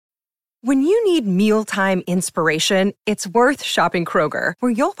When you need mealtime inspiration, it's worth shopping Kroger,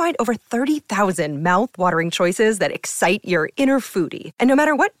 where you'll find over 30,000 mouth-watering choices that excite your inner foodie. And no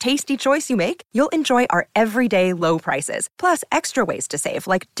matter what tasty choice you make, you'll enjoy our everyday low prices, plus extra ways to save,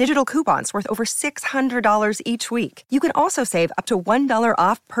 like digital coupons worth over $600 each week. You can also save up to $1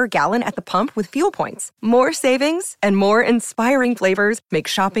 off per gallon at the pump with fuel points. More savings and more inspiring flavors make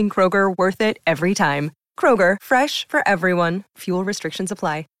shopping Kroger worth it every time. Kroger, fresh for everyone. Fuel restrictions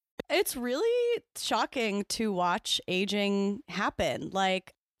apply. It's really shocking to watch aging happen.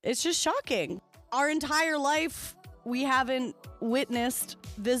 Like, it's just shocking. Our entire life, we haven't witnessed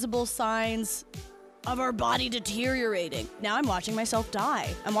visible signs of our body deteriorating. Now I'm watching myself die.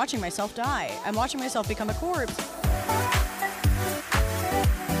 I'm watching myself become a corpse.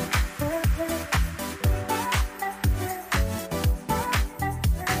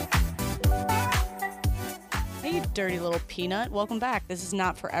 Dirty little peanut. Welcome back. This is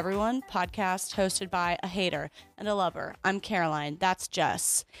Not For Everyone, podcast hosted by a hater and a lover. I'm Caroline. That's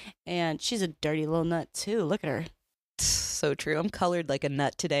Jess. And she's a dirty little nut too. Look at her. So true. I'm colored like a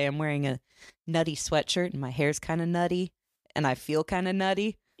nut today. I'm wearing a nutty sweatshirt and my hair's kind of nutty and I feel kind of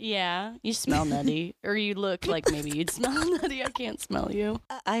nutty. Yeah, you smell nutty. Or you look like maybe you'd smell nutty. I can't smell you.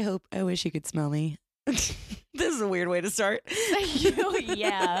 I wish you could smell me. This is a weird way to start.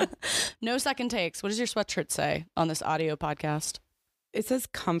 Yeah. No second takes. What does your sweatshirt say on this audio podcast? It says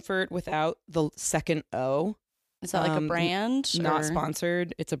comfort without the second O. Is that like a brand? Not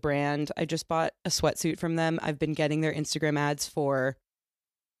sponsored. It's a brand. I just bought a sweatsuit from them. I've been getting their Instagram ads for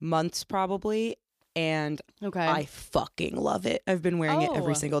months probably. And I fucking love it. I've been wearing it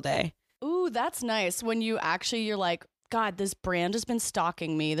every single day. Ooh, that's nice. When you're like, God, this brand has been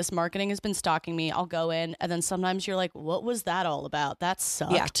stalking me. This marketing has been stalking me. I'll go in. And then sometimes you're like, what was that all about? That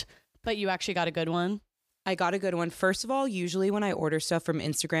sucked. Yeah. But you actually got a good one. I got a good one. First of all, usually when I order stuff from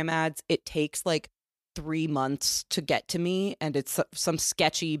Instagram ads, it takes like 3 months to get to me. And it's some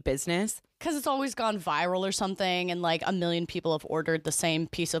sketchy business. Because it's always gone viral or something. And like 1 million people have ordered the same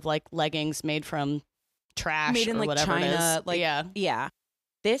piece of like leggings made from trash made in or like whatever China. it is. Like, yeah.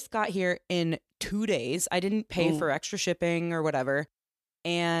 This got here in 2 days. I didn't pay for extra shipping or whatever.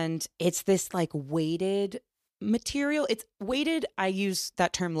 And it's this like weighted material. It's weighted. I use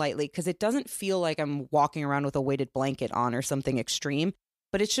that term lightly because it doesn't feel like I'm walking around with a weighted blanket on or something extreme,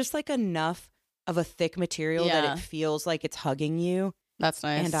 but it's just like enough of a thick material that it feels like it's hugging you. That's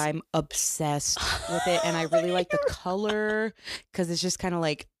nice. And I'm obsessed with it. And I really like the color because it's just kind of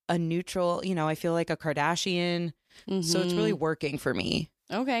like a neutral, I feel like a Kardashian. Mm-hmm. So it's really working for me.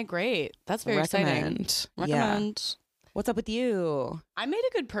 Okay, great. That's very exciting. Recommend. Yeah. What's up with you? I made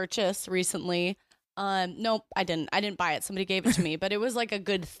a good purchase recently. Nope, I didn't. I didn't buy it. Somebody gave it to me, but it was like a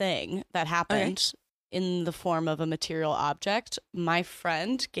good thing that happened in the form of a material object. My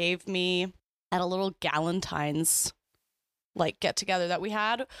friend gave me at a little Galentine's like get together that we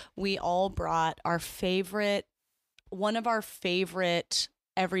had. We all brought one of our favorite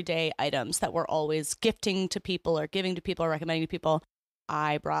everyday items that we're always gifting to people or giving to people or recommending to people.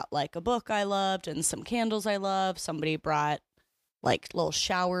 I brought like a book I loved and some candles I love. Somebody brought like little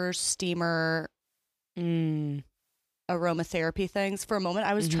shower, steamer, aromatherapy things. For a moment,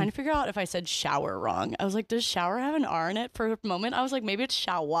 I was trying to figure out if I said shower wrong. I was like, does shower have an R in it? For a moment, I was like, maybe it's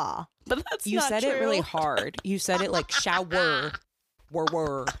shower. But that's you not said true. It really hard. You said it like shower.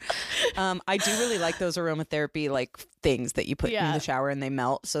 I do really like those aromatherapy like things that you put in the shower and they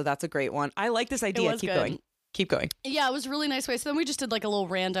melt. So that's a great one. I like this idea. Keep going. Yeah, it was a really nice way. So then we just did like a little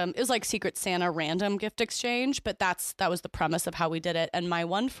random, it was like Secret Santa random gift exchange, but that was the premise of how we did it. And my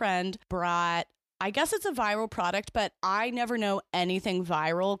one friend brought, I guess it's a viral product, but I never know anything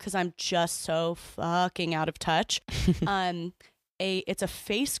viral because I'm just so fucking out of touch. It's a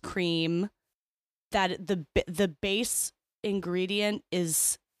face cream that the base ingredient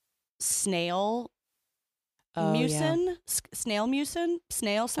is snail mucin, snail mucin,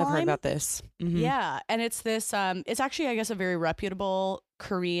 snail slime. I've heard about this. Mm-hmm. Yeah, and it's this. It's actually, I guess, a very reputable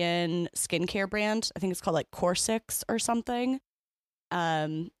Korean skincare brand. I think it's called like Corsix or something.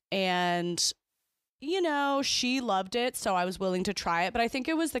 And she loved it, so I was willing to try it. But I think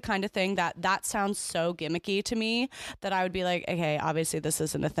it was the kind of thing that sounds so gimmicky to me that I would be like, okay, obviously this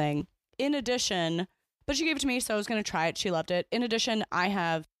isn't a thing. In addition, but she gave it to me, so I was going to try it. She loved it. In addition, I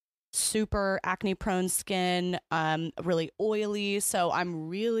have super acne prone skin, really oily. So I'm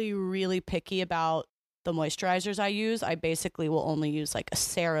really, really picky about the moisturizers I use. I basically will only use like a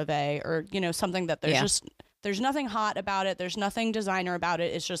CeraVe or, something that there's nothing hot about it. There's nothing designer about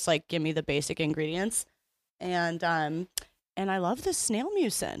it. It's just like, give me the basic ingredients. And I love the snail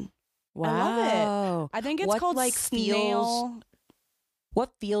mucin. Wow. I love it. I think it's called like Snail.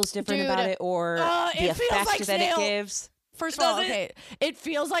 What feels different Dude, about it, or the it feels effect like that Snail. it gives? First of all, okay, it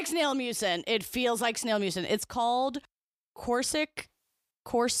feels like snail mucin. It's called Corsix,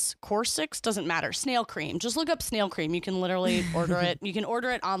 doesn't matter. Snail cream. Just look up snail cream. You can literally order it. You can order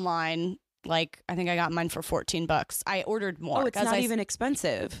it online. Like, I think I got mine for $14. I ordered more. Oh, it's not even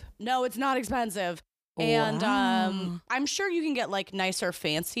expensive. No, it's not expensive. And I'm sure you can get like nicer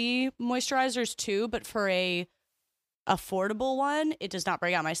fancy moisturizers too, but for a affordable one, it does not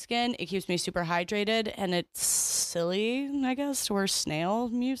break out my skin. It keeps me super hydrated, and it's silly, I guess, or snail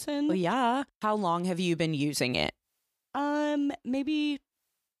mucin. Well, yeah. How long have you been using it? Maybe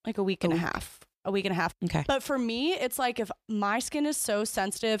like a week and a half. Okay. But for me, it's like if my skin is so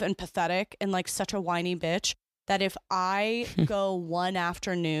sensitive and pathetic and like such a whiny bitch that if I go one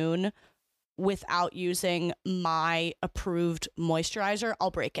afternoon without using my approved moisturizer,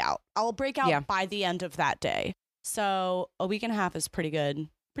 I'll break out. By the end of that day. So a week and a half is pretty good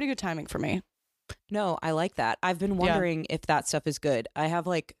timing for me. No, I like that. I've been wondering if that stuff is good. I have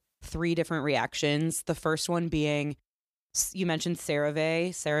like 3 different reactions. The first one being, you mentioned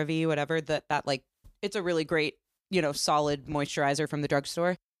CeraVe, whatever, that like, it's a really great, solid moisturizer from the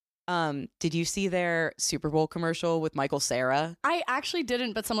drugstore. Did you see their Super Bowl commercial with Michael Cera? I actually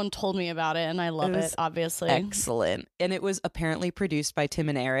didn't, but someone told me about it, and I love it, obviously. Excellent. And it was apparently produced by Tim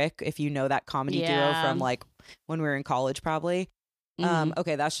and Eric, if you know that comedy duo from like when we were in college, probably.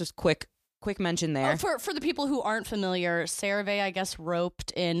 Okay, that's just quick mention there. For the people who aren't familiar, CeraVe, I guess,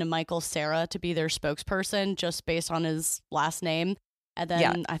 roped in Michael Cera to be their spokesperson just based on his last name. And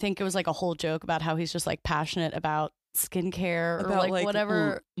then I think it was like a whole joke about how he's just like passionate about skincare or like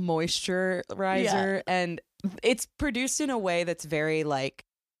whatever moisturizer, and it's produced in a way that's very like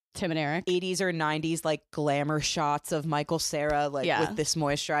Tim and Eric 80s or 90s like glamour shots of Michael Cera with this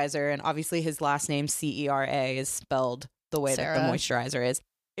moisturizer, and obviously his last name CERA is spelled the way that the moisturizer is.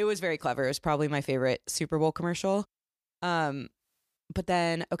 It was very clever. It was probably my favorite Super Bowl commercial. But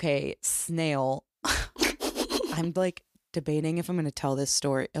then Snail. I'm like debating if I'm going to tell this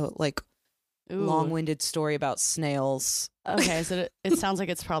story, like long-winded story about snails. Okay, so it sounds like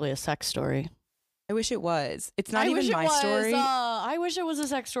it's probably a sex story. I wish it was. It's not even my story. I wish it was a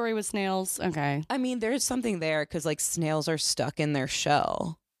sex story with snails. Okay. I mean, there's something there because like snails are stuck in their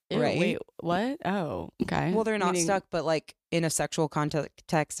shell, right? Wait, what? Oh, okay. Well, they're not stuck, but like in a sexual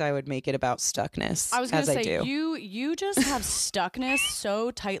context, I would make it about stuckness. I was going to say, you just have stuckness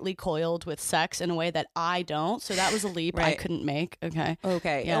so tightly coiled with sex in a way that I don't. So that was a leap I couldn't make. Okay.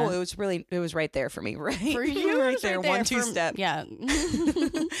 Yeah. Oh, it was right there for me, right? For you, right there, 1-2 step. Yeah.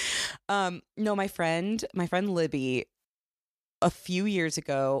 No, my friend Libby, a few years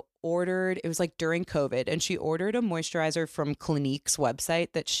ago it was like during COVID, and she ordered a moisturizer from Clinique's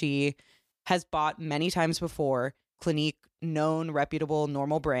website that she has bought many times before. Clinique, known, reputable,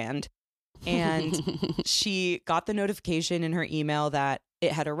 normal brand. And she got the notification in her email that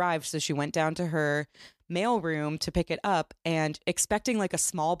it had arrived. So she went down to her mailroom to pick it up and expecting like a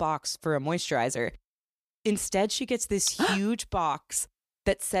small box for a moisturizer. Instead, she gets this huge box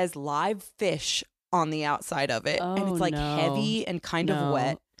that says live fish on the outside of it. Oh, and it's like heavy and kind of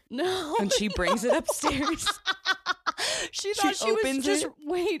wet. No. And she brings it upstairs. She thought she was just,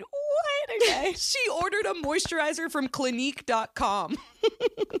 wait, what? Okay. She ordered a moisturizer from Clinique.com.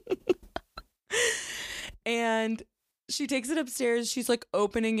 And she takes it upstairs. She's like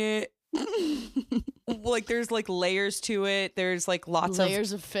opening it. Like there's like layers to it. There's like lots of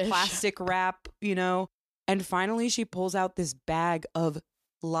fish, plastic wrap, And finally she pulls out this bag of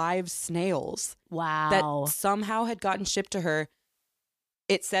live snails. Wow. That somehow had gotten shipped to her.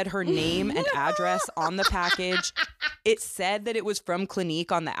 It said her name and address on the package. It said that it was from Clinique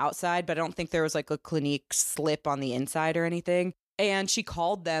on the outside, but I don't think there was like a Clinique slip on the inside or anything. And she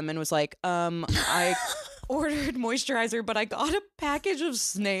called them and was like, I ordered moisturizer, but I got a package of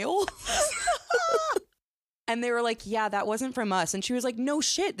snails. And they were like, yeah, that wasn't from us. And she was like, no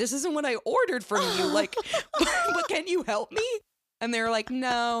shit, this isn't what I ordered from you. Like, but can you help me? And they were like,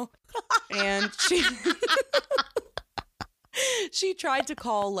 no. And she tried to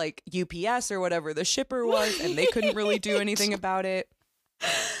call like UPS or whatever the shipper was, and they couldn't really do anything about it.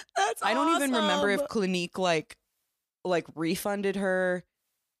 I don't even remember if Clinique like refunded her.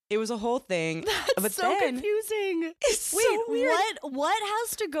 It was a whole thing. That's so confusing. It's Wait, so weird. What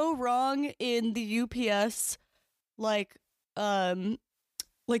has to go wrong in the UPS like the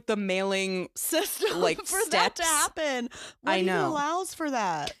mailing system like for steps? That to happen? What I know. even allows for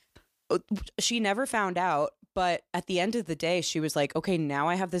that? She never found out. But at the end of the day, she was like, okay, now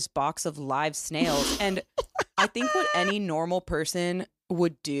I have this box of live snails. And I think what any normal person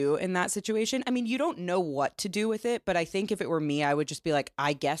would do in that situation. I mean, you don't know what to do with it, but I think if it were me, I would just be like,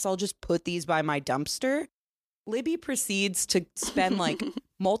 I guess I'll just put these by my dumpster. Libby proceeds to spend like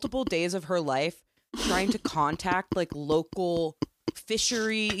multiple days of her life trying to contact like local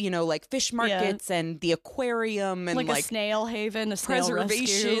fishery, like fish markets and the aquarium and like a snail haven, a snail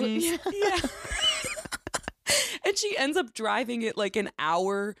preservation. rescue. Yeah. And she ends up driving it like an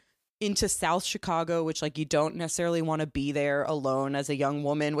hour into South Chicago, which like you don't necessarily want to be there alone as a young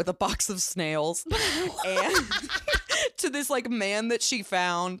woman with a box of snails. And to this like man that she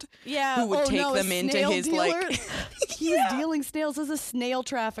found who would take them into his dealer? like he's dealing snails as a snail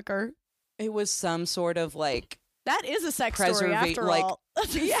trafficker. It was some sort of like that is a sex story after all.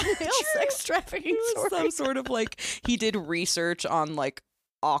 That's a snail sex trafficking story. Some sort of like he did research on like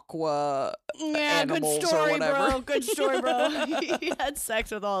aqua animals good story, or whatever. Bro. Good story, bro. He had sex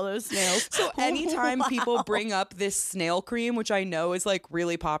with all those snails. So anytime people bring up this snail cream, which I know is like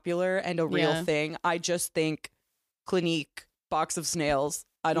really popular and a real thing, I just think Clinique, box of snails.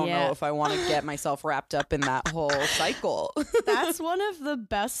 I don't know if I want to get myself wrapped up in that whole cycle. That's one of the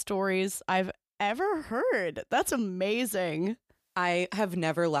best stories I've ever heard. That's amazing. I have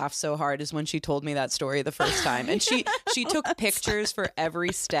never laughed so hard as when she told me that story the first time. And she took pictures for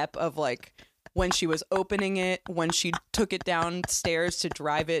every step of like when she was opening it, when she took it downstairs to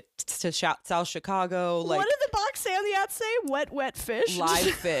drive it to South Chicago. Like, what did the box say on the ad say? Wet fish?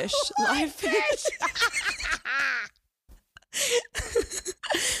 Live fish. Live fish.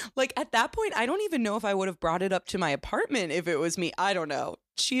 Like at that point, I don't even know if I would have brought it up to my apartment if it was me. I don't know.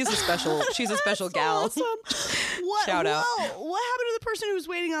 She's a special gal. Awesome. Shout out. What happened to the person who was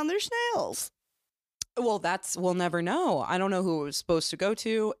waiting on their snails? Well, we'll never know. I don't know who it was supposed to go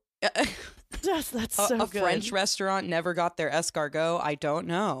to. That's so a good. French restaurant never got their escargot. I don't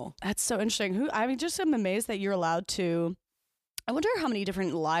know. That's so interesting. I'm amazed that you're allowed to. I wonder how many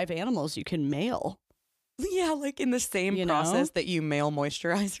different live animals you can mail. Yeah, like in the same process that you mail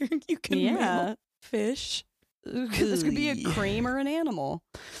moisturizer, you can mail fish. This could be a cream or an animal.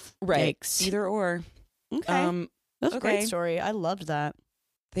 Right. Yikes. Either or. Okay. That's a great story. I loved that.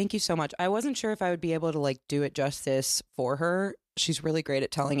 Thank you so much. I wasn't sure if I would be able to like do it justice for her. She's really great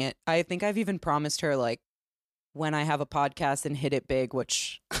at telling it. I think I've even promised her like when I have a podcast and hit it big,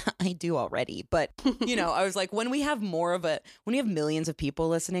 which I do already. But, I was like, when we have millions of people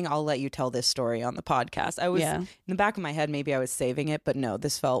listening, I'll let you tell this story on the podcast. I was in the back of my head, maybe I was saving it, but no,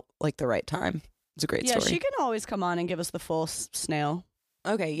 this felt like the right time. It's a great story. Yeah, she can always come on and give us the full snail.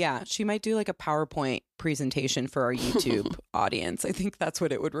 Okay, yeah. She might do like a PowerPoint presentation for our YouTube audience. I think that's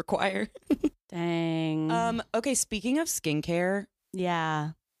what it would require. Dang. Okay, speaking of skincare.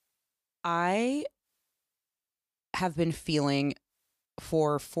 Yeah. I have been feeling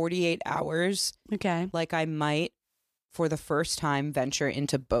for 48 hours like I might, for the first time, venture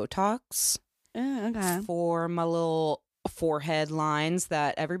into Botox for my little forehead lines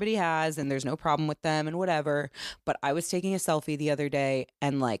that everybody has and there's no problem with them and whatever. But I was taking a selfie the other day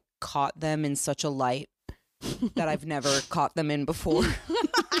and like caught them in such a light that I've never caught them in before.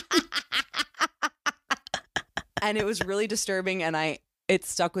 And it was really disturbing, and it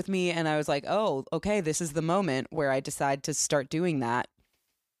stuck with me, and I was like, oh, okay, this is the moment where I decide to start doing that.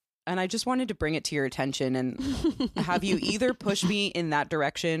 And I just wanted to bring it to your attention and have you either push me in that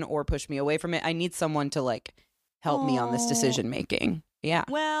direction or push me away from it. I need someone to like help me on this decision making. Yeah.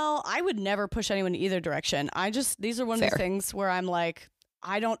 Well, I would never push anyone in either direction. These are one of the things where I'm like,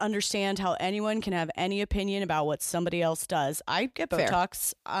 I don't understand how anyone can have any opinion about what somebody else does. I get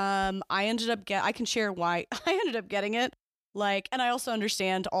Botox. I can share why I ended up getting it. Like, and I also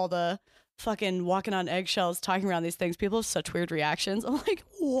understand all the fucking walking on eggshells, talking around these things. People have such weird reactions. I'm like,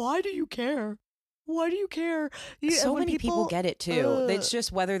 why do you care? Why do you care? So many people get it too. It's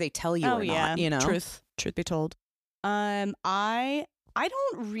just whether they tell you or not, Truth be told. I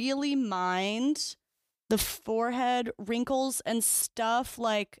don't really mind the forehead wrinkles and stuff.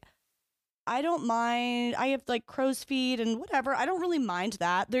 Like, I don't mind. I have like crow's feet and whatever. I don't really mind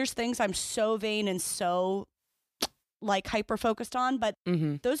that. There's things I'm so vain and so like hyper focused on, but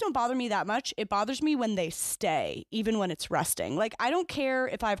those don't bother me that much. It bothers me when they stay, even when it's resting. Like, I don't care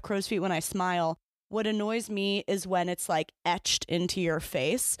if I have crow's feet when I smile. What annoys me is when it's like etched into your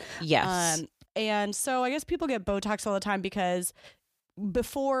face. Yes. And so I guess people get Botox all the time because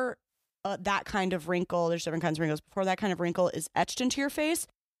before that kind of wrinkle, there's different kinds of wrinkles. Before that kind of wrinkle is etched into your face,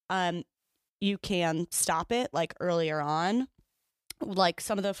 you can stop it like earlier on, like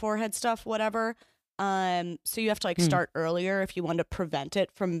some of the forehead stuff, whatever. So you have to like start earlier if you want to prevent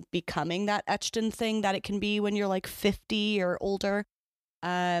it from becoming that etched in thing that it can be when you're like 50 or older.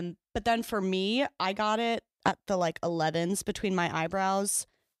 But then for me, I got it at the like 11s between my eyebrows.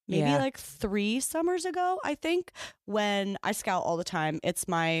 Maybe Yeah. like 3 summers ago, I think, when I scout all the time. It's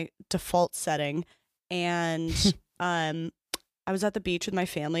my default setting. And I was at the beach with my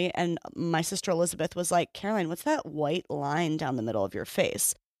family, and my sister Elizabeth was like, Caroline, what's that white line down the middle of your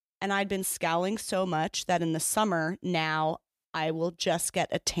face? And I'd been scowling so much that in the summer now I will just get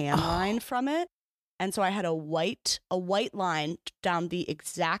a tan line from it. And so I had a white line down the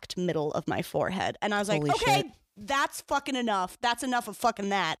exact middle of my forehead. And I was like, Holy okay, shit. that's fucking enough. That's enough of fucking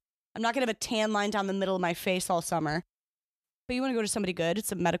that. I'm not going to have a tan line down the middle of my face all summer. But you want to go to somebody good.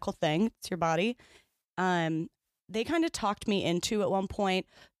 It's a medical thing. It's your body. They kind of talked me into at one point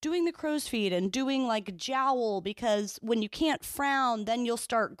doing the crow's feet and doing like jowl, because when you can't frown, then you'll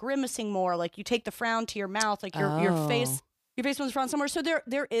start grimacing more. Like you take the frown to your mouth, like your face wants to frown somewhere. So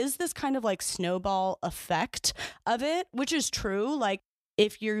there is this kind of like snowball effect of it, which is true. Like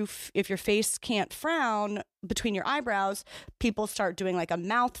if your face can't frown between your eyebrows, people start doing like a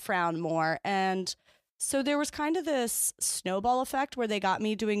mouth frown more. And so there was kind of this snowball effect where they got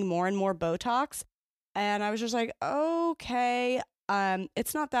me doing more and more Botox. And I was just like, okay,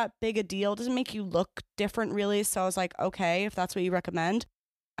 it's not that big a deal. It doesn't make you look different, really. So I was like, okay, if that's what you recommend.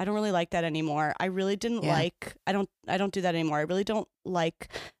 I don't really like that anymore. I really didn't like, I don't do that anymore. I really don't like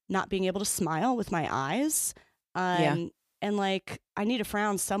not being able to smile with my eyes. And like, I need a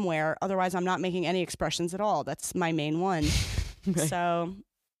frown somewhere. Otherwise, I'm not making any expressions at all. That's my main one. Right. So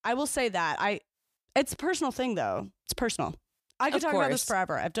I will say that. It's a personal thing, though. It's personal. I could talk about this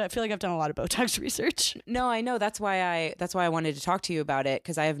forever. I feel like I've done a lot of Botox research. No, I know. That's why I wanted to talk to you about it,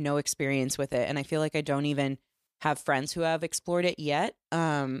 because I have no experience with it, and I feel like I don't even have friends who have explored it yet.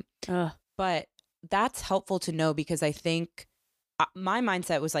 But that's helpful to know, because I think my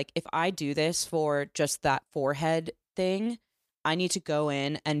mindset was like, if I do this for just that forehead thing, I need to go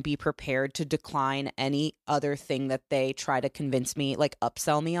in and be prepared to decline any other thing that they try to convince me, like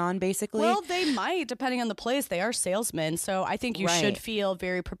upsell me on, basically. Well, they might, depending on the place. They are salesmen. So I think you should feel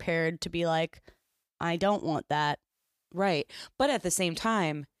very prepared to be like, I don't want that. Right. But at the same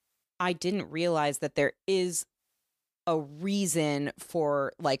time, I didn't realize that there is a reason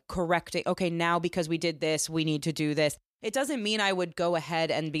for like correcting. Okay, now because we did this, we need to do this. It doesn't mean I would go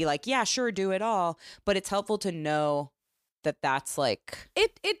ahead and be like, yeah, sure, do it all. But it's helpful to know that that's like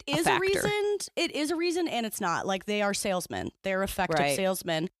it is a reason. It is a reason, and it's not. Like, they are salesmen. They're effective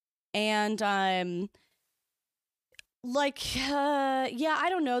salesmen. And I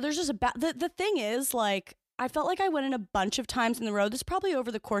don't know. There's just the thing is, like, I felt like I went in a bunch of times in the row. This is probably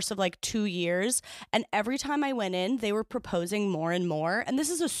over the course of like 2 years. And every time I went in, they were proposing more and more. And this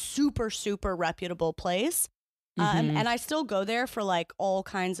is a super, super reputable place. And I still go there for like all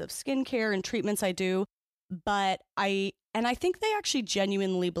kinds of skincare and treatments I do. But I think they actually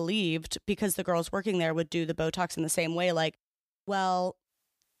genuinely believed, because the girls working there would do the Botox in the same way, like, well,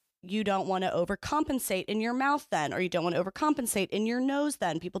 you don't want to overcompensate in your mouth then, or you don't want to overcompensate in your nose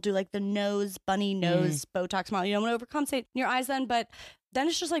then. People do like the nose, bunny nose Botox model. You don't want to overcompensate in your eyes then. But then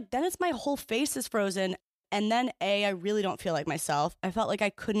it's just like, then it's my whole face is frozen. And then I really don't feel like myself. I felt like I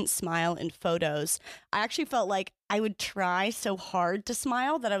couldn't smile in photos. I actually felt like I would try so hard to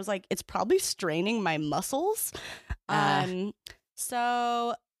smile that I was like, it's probably straining my muscles.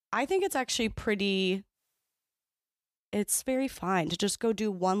 So I think it's actually it's very fine to just go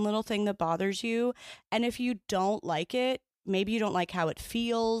do one little thing that bothers you. And if you don't like it, maybe you don't like how it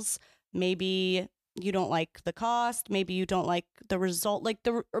feels. Maybe you don't like the cost. Maybe you don't like the result.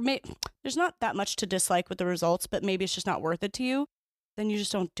 There's not that much to dislike with the results, but maybe it's just not worth it to you. Then you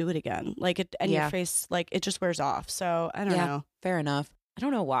just don't do it again. Your face, like, it just wears off. So I don't know. Fair enough. I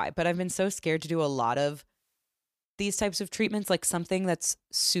don't know why, but I've been so scared to do a lot of these types of treatments, like something that's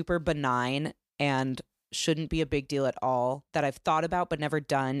super benign and shouldn't be a big deal at all, that I've thought about but never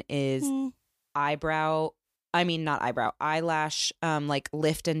done, is eyelash like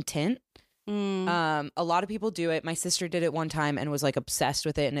lift and tint. A lot of people do it. My sister did it one time and was like obsessed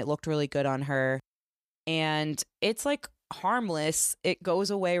with it, and it looked really good on her. And it's like harmless. It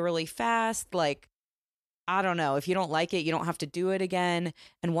goes away really fast. Like, I don't know. If you don't like it, you don't have to do it again.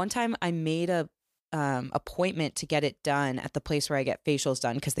 And one time I made a appointment to get it done at the place where I get facials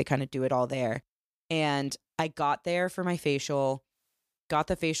done, because they kind of do it all there. And I got there for my facial, got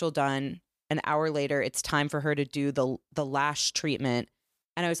the facial done. An hour later, it's time for her to do the lash treatment.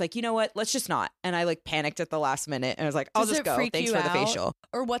 And I was like, you know what? Let's just not. And I like panicked at the last minute. And I was like, I'll just go. Thanks for the facial.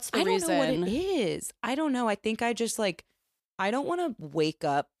 Or what's the reason? I don't know what it is. I don't know. I think I just like, I don't want to wake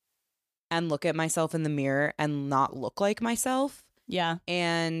up and look at myself in the mirror and not look like myself. Yeah.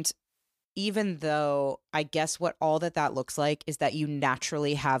 And even though I guess what all that looks like is that you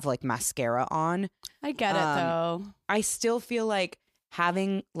naturally have like mascara on. I get it though. I still feel like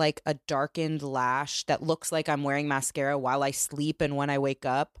having like a darkened lash that looks like I'm wearing mascara while I sleep and when I wake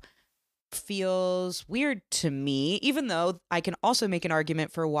up feels weird to me, even though I can also make an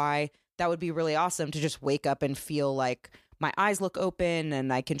argument for why that would be really awesome to just wake up and feel like my eyes look open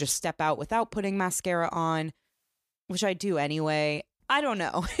and I can just step out without putting mascara on, which I do anyway. I don't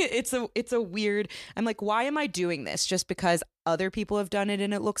know. It's a weird, I'm like, why am I doing this? Just because other people have done it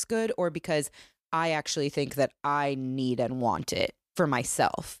and it looks good, or because I actually think that I need and want it for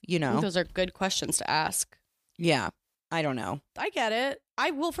myself, you know? Those are good questions to ask. Yeah. I don't know. I get it.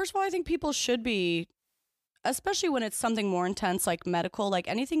 Well, first of all, I think people should be, especially when it's something more intense like medical, like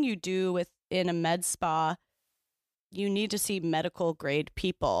anything you do in a med spa, you need to see medical grade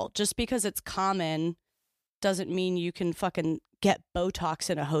people. Just because it's common doesn't mean you can fucking get Botox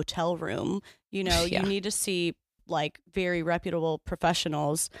in a hotel room. You know, Yeah. You need to see like very reputable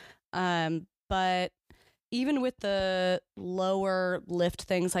professionals. But even with the lower lift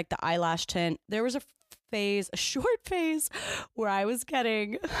things like the eyelash tint, there was a short phase where I was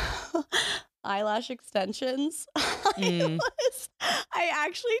getting eyelash extensions. I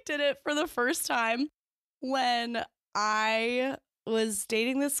actually did it for the first time when I was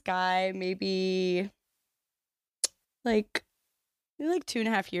dating this guy maybe like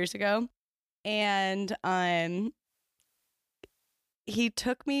 2.5 years ago. And he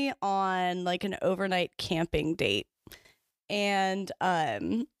took me on like an overnight camping date. And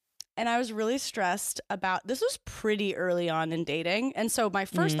I was really stressed about, this was pretty early on in dating. And so my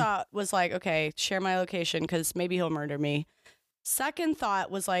first thought was like, okay, share my location because maybe he'll murder me. Second thought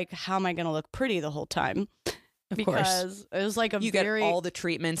was like, how am I going to look pretty the whole time? Of course. It was like you get all the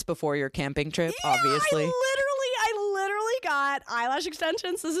treatments before your camping trip, obviously. I literally got eyelash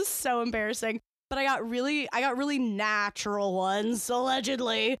extensions. This is so embarrassing. But I got really natural ones,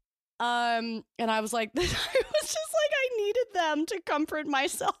 allegedly. And I was like, I was just like, I needed them to comfort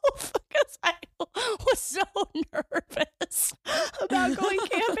myself because I was so nervous about going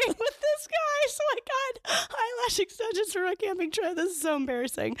camping with this guy. So I got eyelash extensions for my camping trip. This is so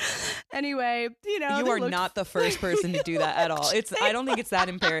embarrassing. Anyway, you are not the first person to do that at all. I don't think it's that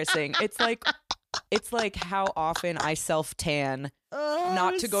embarrassing. It's like how often I self-tan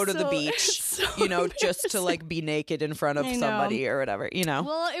not to go to the beach, just to like be naked in front of somebody or whatever,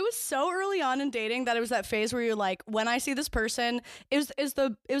 Well, it was so early on in dating that it was that phase where you're like, when I see this person, it was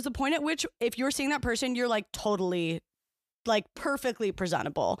the point at which if you're seeing that person, you're like totally like perfectly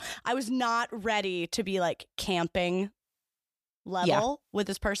presentable. I was not ready to be like camping level with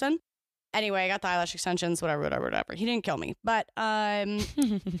this person. Anyway, I got the eyelash extensions, whatever. He didn't kill me, but they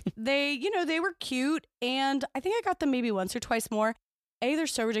were cute, and I think I got them maybe once or twice more. They're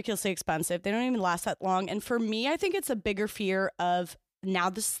so ridiculously expensive. They don't even last that long. And for me, I think it's a bigger fear of now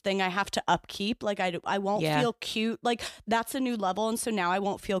this thing I have to upkeep. Like I won't feel cute. Like that's a new level, and so now I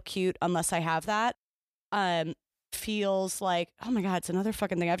won't feel cute unless I have that. Feels like, oh my God, it's another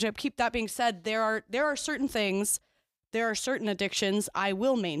fucking thing I have to upkeep. That being said, there are certain things, there are certain addictions I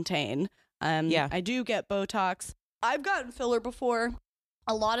will maintain. I do get Botox. I've gotten filler before.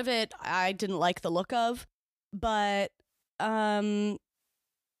 A lot of it I didn't like the look of, but working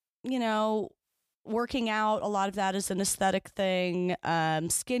out, a lot of that is an aesthetic thing.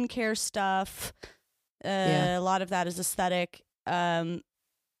 Skincare stuff, a lot of that is aesthetic.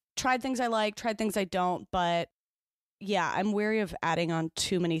 Tried things I like, tried things I don't, but yeah, I'm wary of adding on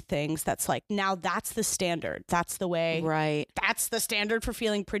too many things. That's like, now that's the standard. That's the way. Right. That's the standard for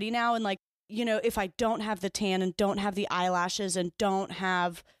feeling pretty now. And like, if I don't have the tan and don't have the eyelashes and don't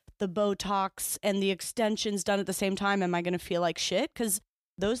have the Botox and the extensions done at the same time, am I going to feel like shit? Because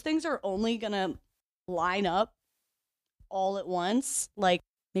those things are only going to line up all at once, like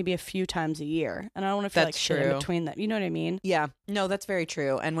maybe a few times a year. And I don't want to feel like shit in between that. You know what I mean? Yeah. No, that's very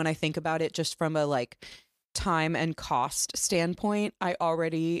true. And when I think about it just from a like time and cost standpoint,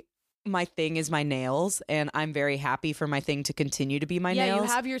 my thing is my nails, and I'm very happy for my thing to continue to be my nails. Yeah, you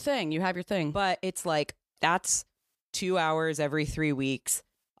have your thing. But it's like, that's 2 hours every 3 weeks,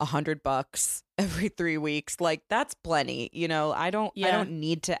 $100 every 3 weeks. Like that's plenty, I don't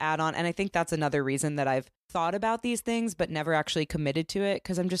need to add on. And I think that's another reason that I've thought about these things, but never actually committed to it.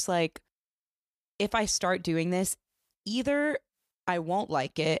 Cause I'm just like, if I start doing this, either I won't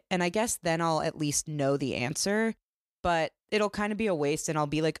like it, and I guess then I'll at least know the answer, but it'll kind of be a waste and I'll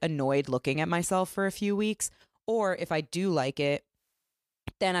be like annoyed looking at myself for a few weeks. Or if I do like it,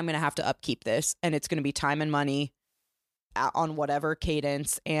 then I'm going to have to upkeep this, and it's going to be time and money on whatever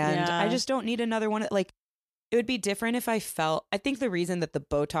cadence. And I just don't need another one. Like It would be different if I think the reason that the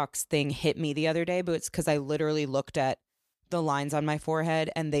Botox thing hit me the other day, but it's because I literally looked at the lines on my forehead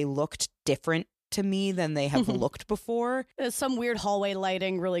and they looked different to me than they have looked before. Some weird hallway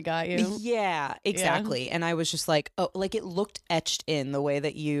lighting really got you. Yeah, exactly. Yeah. And I was just like, oh, like it looked etched in the way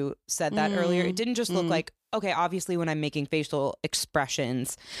that you said that earlier. It didn't just look like, okay, obviously when I'm making facial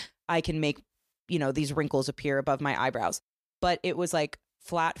expressions, I can make, these wrinkles appear above my eyebrows. But it was like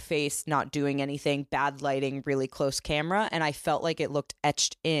flat face, not doing anything, bad lighting, really close camera. And I felt like it looked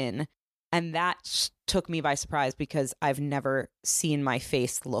etched in. And that took me by surprise because I've never seen my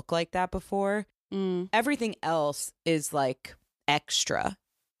face look like that before. Everything else is like extra.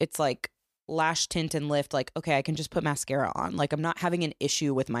 It's like lash tint and lift. Like, okay, I can just put mascara on. Like, I'm not having an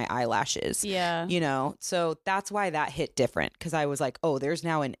issue with my eyelashes. Yeah. So that's why that hit different. Because I was like, oh, there's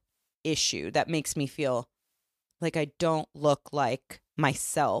now an issue that makes me feel like I don't look like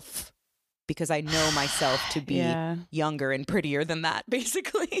myself because I know myself to be younger and prettier than that,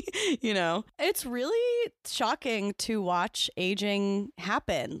 basically, It's really shocking to watch aging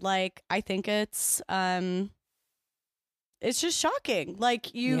happen. Like, I think it's just shocking. Like,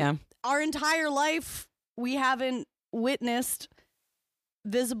 our entire life, we haven't witnessed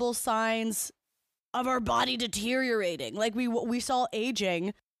visible signs of our body deteriorating. Like, we saw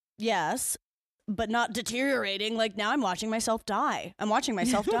aging, yes, but not deteriorating. Like, now I'm watching myself die. I'm watching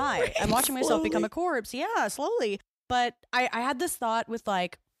myself die. Right, I'm watching myself slowly. become a corpse. Yeah, slowly. But I had this thought with,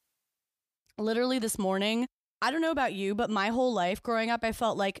 like, literally this morning. I don't know about you, but my whole life growing up, I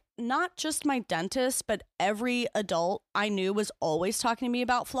felt like not just my dentist, but every adult I knew was always talking to me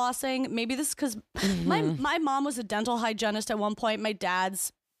about flossing. Maybe this is because my mom was a dental hygienist at one point. My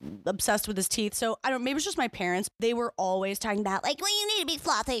dad's obsessed with his teeth. So I don't, maybe it's just my parents. They were always talking about like, well, you need to be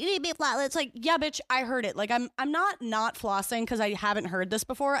flossing. You need to be flossing. It's like, yeah, bitch, I heard it. Like, I'm not flossing because I haven't heard this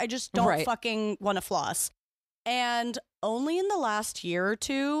before. I just don't fucking want to floss. And only in the last year or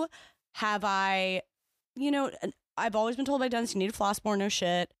two have I, I've always been told by dentists, you need to floss more, no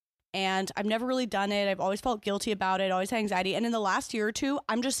shit. And I've never really done it. I've always felt guilty about it, always had anxiety. And in the last year or two,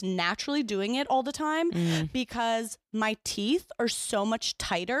 I'm just naturally doing it all the time because my teeth are so much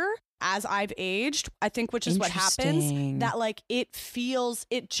tighter as I've aged, I think, which is what happens, that like it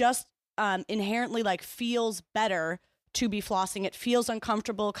just inherently like feels better to be flossing. It feels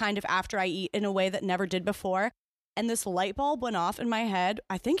uncomfortable kind of after I eat in a way that never did before. And this light bulb went off in my head.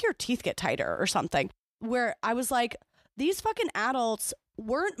 I think your teeth get tighter or something, where I was like, these fucking adults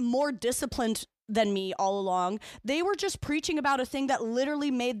weren't more disciplined than me all along. They were just preaching about a thing that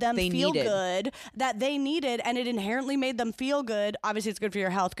literally made them feel good, that they needed, and it inherently made them feel good. Obviously, it's good for your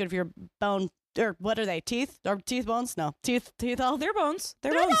health, good for your bone, or what are they, teeth? Or teeth bones? No. Teeth health? They're bones.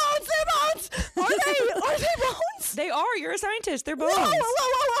 They're bones. Are they bones? They are. You're a scientist. They're bones.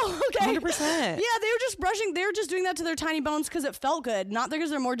 Whoa. Okay. 100%. Yeah, they were just doing that to their tiny bones because it felt good, not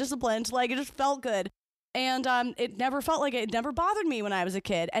because they're more disciplined. Like, it just felt good. And it never felt like it never bothered me when I was a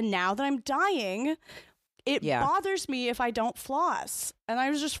kid. And now that I'm dying, it bothers me if I don't floss. And I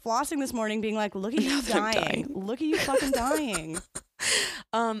was just flossing this morning being like, look at you dying. Look at you fucking dying.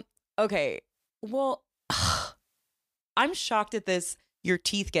 Okay. Well, I'm shocked at this your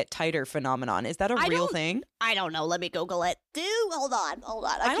teeth get tighter phenomenon. Is that a real thing? I don't know. Let me Google it. Hold on.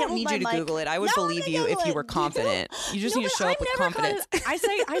 I don't need you to Google it. I would believe you if you were confident. You just need to show up with confidence. I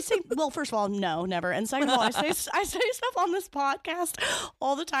say, well, first of all, no, never. And second of all, I say stuff on this podcast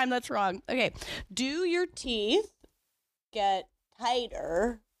all the time that's wrong. Okay. Do your teeth get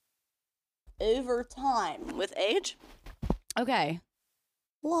tighter over time with age? Okay.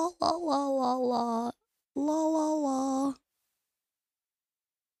 La la la la la la la la.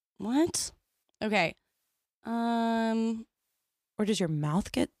 What? Okay. Or does your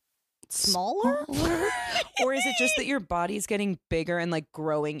mouth get smaller? Or is it just that your body's getting bigger and like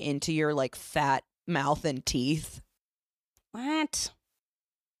growing into your like fat mouth and teeth? What?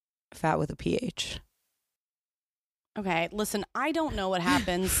 Fat with a PH. Okay, listen, I don't know what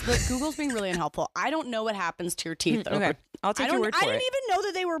happens. Look, Google's being really unhelpful. I don't know what happens to your teeth. Okay, I'll take your word for it. I didn't even know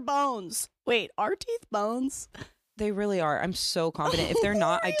that they were bones. Wait, are teeth bones? They really are. I'm so confident. If they're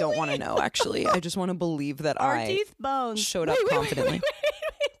not, I don't want to know, actually. I just want to believe that Are teeth bones? Showed up confidently.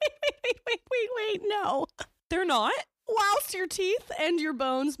 Wait, no. They're not? Whilst your teeth and your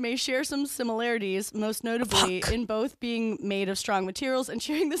bones may share some similarities, most notably in both being made of strong materials and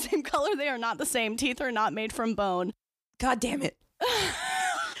sharing the same color, they are not the same. Teeth are not made from bone. God damn it.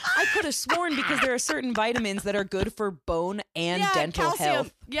 I could have sworn because there are certain vitamins that are good for bone and dental calcium.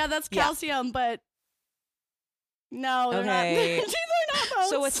 health. Yeah, that's calcium, but no, they're not. Teeth are not bones.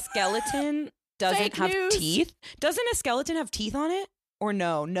 So a skeleton doesn't have teeth? Doesn't a skeleton have teeth on it? Or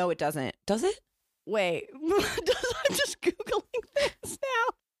no? No, it doesn't. Does it? Wait. I'm just Googling this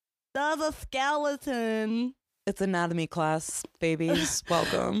now. Does a skeleton... It's anatomy class, babies.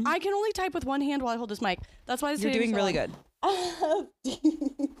 Welcome. I can only type with one hand while I hold this mic. That's why You're doing really good. I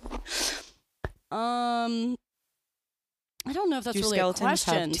don't know if that's really a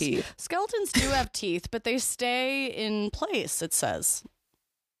question. Have teeth? Skeletons do have teeth, but they stay in place, it says.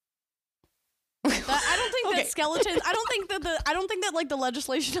 I don't think that skeletons. I don't think that like the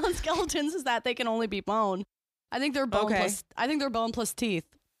legislation on skeletons is that they can only be bone. I think they're bone plus. I think they're bone plus teeth.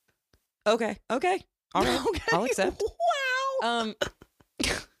 Okay. All right. Okay. I'll accept. Wow.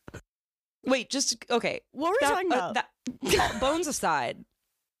 Wait. Just okay. What were we talking about? Bones aside.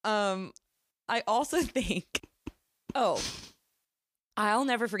 I also think. Oh, I'll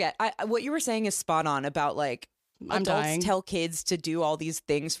never forget. What you were saying is spot on about like. Adults tell kids to do all these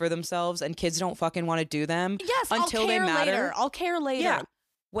things for themselves and kids don't fucking want to do them until they matter. I'll care later. Yeah.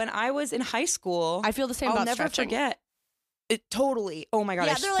 When I was in high school, I feel the same about never stretching. Forget. It totally. Oh my God.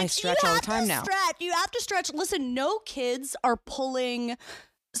 Yeah, they're like, I stretch all the time now. You have to stretch. Listen, no kids are pulling.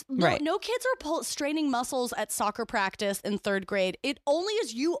 No kids are straining muscles at soccer practice in 3rd grade. It only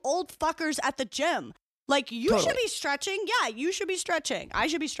is you old fuckers at the gym. Like you should be stretching. Yeah, you should be stretching. I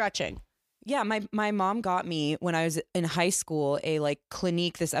should be stretching. Yeah, my mom got me when I was in high school a like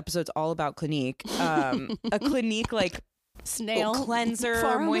Clinique. This episode's all about Clinique. A Clinique like Snail cleanser,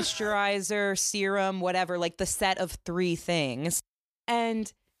 moisturizer, serum, whatever, like the set of 3 things.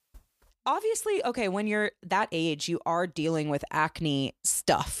 And obviously, okay, when you're that age, you are dealing with acne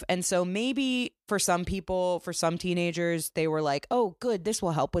stuff. And so maybe for some people, for some teenagers, they were like, oh, good, this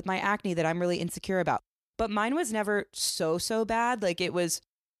will help with my acne that I'm really insecure about. But mine was never so bad. Like it was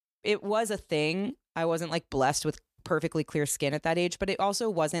a thing. I wasn't like blessed with perfectly clear skin at that age, but it also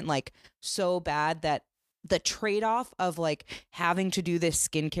wasn't like so bad that the trade-off of like having to do this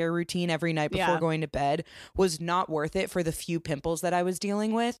skincare routine every night before going to bed was not worth it for the few pimples that I was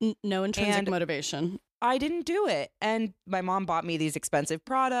dealing with. No intrinsic motivation. I didn't do it. And my mom bought me these expensive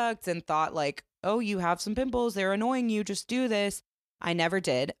products and thought like, oh, you have some pimples. They're annoying you. Just do this. I never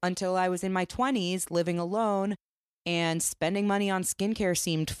did until I was in my 20s living alone. And spending money on skincare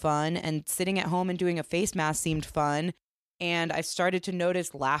seemed fun, and sitting at home and doing a face mask seemed fun. And I started to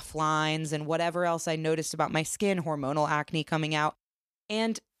notice laugh lines and whatever else I noticed about my skin, hormonal acne coming out.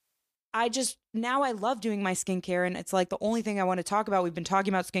 And now I love doing my skincare, and it's like the only thing I want to talk about. We've been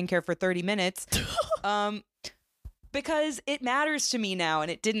talking about skincare for 30 minutes because it matters to me now,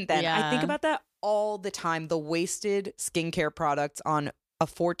 and it didn't then. Yeah. I think about that all the time, the wasted skincare products on a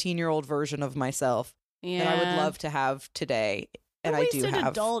 14-year-old version of myself. Yeah. That I would love to have today. And I do have. Wasted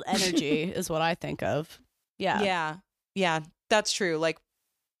adult energy is what I think of. Yeah. Yeah, that's true. Like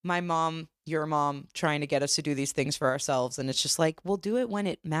my mom, your mom, trying to get us to do these things for ourselves. And it's just like, we'll do it when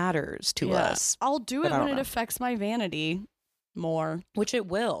it matters to us. I'll do it when it affects my vanity more. Which it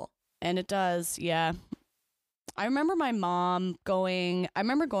will. And it does, yeah. I remember going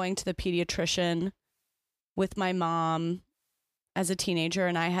to the pediatrician with my mom as a teenager,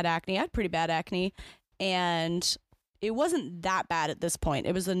 and I had acne. I had pretty bad acne. And it wasn't that bad at this point.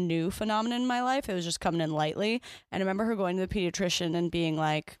 It was a new phenomenon in my life. It was just coming in lightly. And I remember her going to the pediatrician and being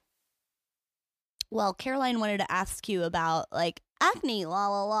like, well, Caroline wanted to ask you about like acne, la,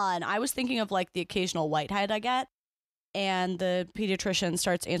 la, la. And I was thinking of like the occasional whitehead I get. And the pediatrician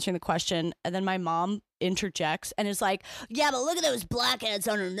starts answering the question. And then my mom interjects and is like, yeah, but look at those blackheads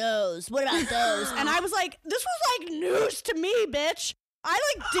on her nose. What about those? And I was like, this was like news to me, bitch. I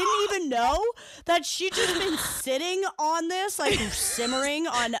like didn't even know that she'd just been sitting on this, like simmering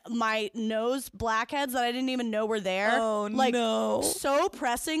on my nose blackheads that I didn't even know were there. Oh, like, no. So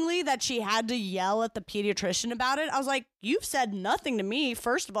pressingly that she had to yell at the pediatrician about it. I was like, you've said nothing to me.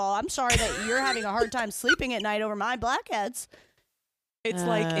 First of all, I'm sorry that you're having a hard time sleeping at night over my blackheads.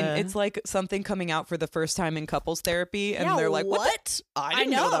 It's like something coming out for the first time in couples therapy, and they're like, "What? I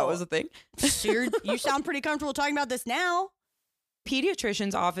didn't know that was a thing." You sound pretty comfortable talking about this now.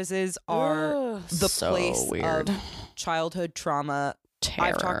 Pediatricians' offices are the place of childhood trauma. Terror.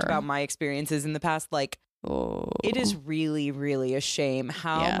 I've talked about my experiences in the past. Like, it is really, really a shame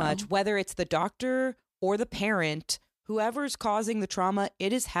how much, whether it's the doctor or the parent, whoever's causing the trauma,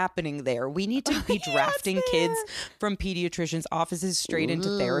 it is happening there. We need to be drafting kids from pediatricians' offices straight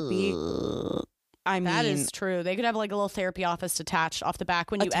into therapy. I mean, that is true. They could have like a little therapy office attached off the back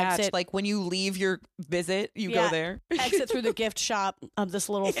when you exit. Like when you leave your visit, you go there. Exit through the gift shop of this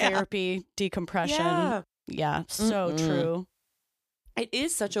little therapy decompression. Yeah, so true. It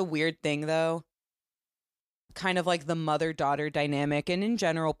is such a weird thing, though. Kind of like the mother-daughter dynamic, and in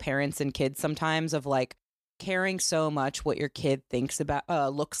general, parents and kids sometimes of like, caring so much what your kid thinks about,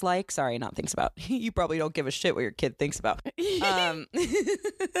 looks like. Sorry, not thinks about. You probably don't give a shit what your kid thinks about.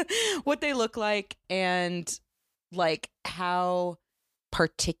 What they look like, and like how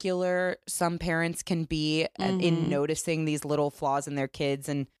particular some parents can be in noticing these little flaws in their kids.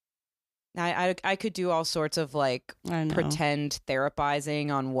 And I could do all sorts of like pretend therapizing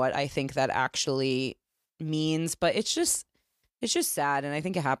on what I think that actually means, but it's just sad, and I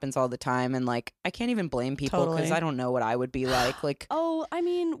think it happens all the time, and like I can't even blame people because I don't know what I would be like. Like, oh, I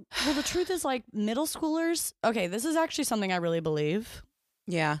mean, well, the truth is, like, middle schoolers. Okay, this is actually something I really believe.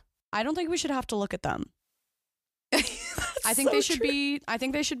 Yeah, I don't think we should have to look at them. I think they should be. I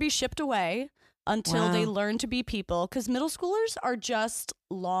think they should be shipped away until they learn to be people. Because middle schoolers are just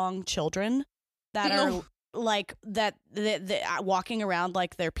long children that are like that walking around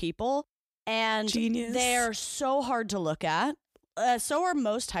like they're people, and Genius. they're so hard to look at. So are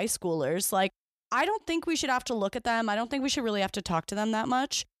most high schoolers. Like, I don't think we should have to look at them. I don't think we should really have to talk to them that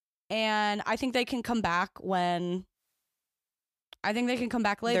much. And I think they can come back when. I think they can come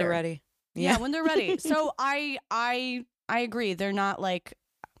back later. They're ready. Yeah, when they're ready. So I agree. They're not like.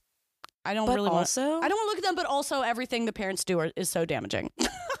 I don't really want to look at them, but also everything the parents do is so damaging.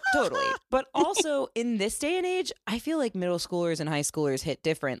 Totally. But also in this day and age, I feel like middle schoolers and high schoolers hit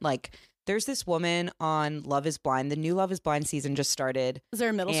different. Like, there's this woman on Love is Blind. The new Love is Blind season just started. Is there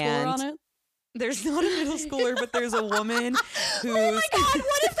a middle schooler on it? There's not a middle schooler, but there's a woman who's... Oh my God,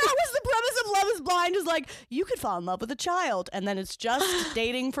 what if that was the premise of Love is Blind? Is like, you could fall in love with a child, and then it's just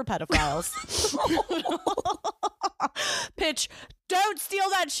dating for pedophiles. Pitch, don't steal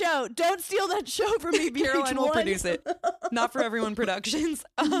that show. Don't steal that show from me, Caroline will produce it. Not for Everyone Productions.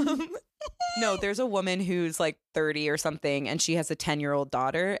 No, there's a woman who's like 30 or something, and she has a 10-year-old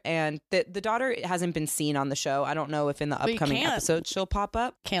daughter, and the daughter hasn't been seen on the show. I don't know if in the upcoming episodes she'll pop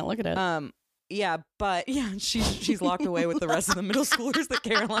up. Can't look at it. Yeah, but yeah, she's locked away with the rest of the middle schoolers that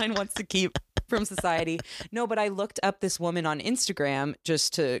Caroline wants to keep from society. No, but I looked up this woman on Instagram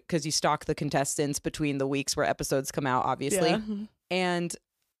just because you stalk the contestants between the weeks where episodes come out, obviously. Yeah. And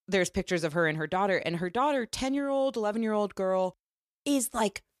there's pictures of her and her daughter, 10-year-old, 11-year-old girl is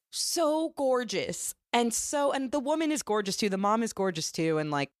like so gorgeous. And the woman is gorgeous too. The mom is gorgeous too. And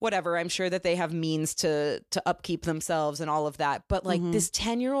like, whatever, I'm sure that they have means to upkeep themselves and all of that. But like this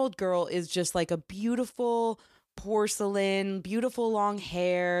 10-year-old girl is just like a beautiful porcelain, beautiful long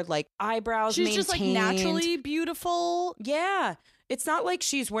hair, like eyebrows maintained. She's just like naturally beautiful. Yeah. It's not like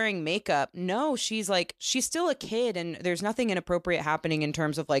she's wearing makeup. No, she's still a kid, and there's nothing inappropriate happening in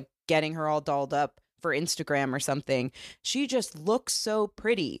terms of like getting her all dolled up for Instagram or something. She just looks so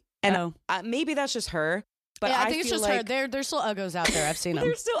pretty. And maybe that's just her. But yeah, I think it's just her. There's still uggos out there. I've seen them.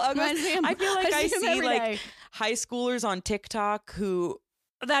 There's still uggos. I feel like I see like high schoolers on TikTok who...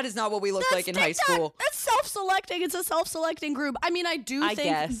 That is not what we look like in high school. That's self-selecting. It's a self-selecting group. I mean, I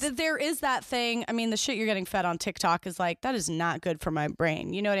think that there is that thing. I mean, the shit you're getting fed on TikTok is like, that is not good for my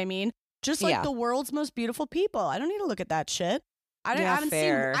brain. You know what I mean? Just like the world's most beautiful people. I don't need to look at that shit. I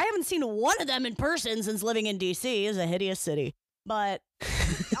haven't seen one of them in person since living in DC. It's a hideous city. But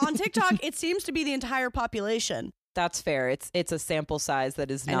on TikTok, it seems to be the entire population. That's fair. It's a sample size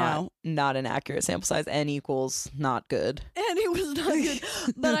that is not an accurate sample size. N equals not good. N equals not good.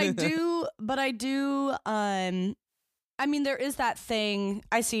 But I do. I mean, there is that thing.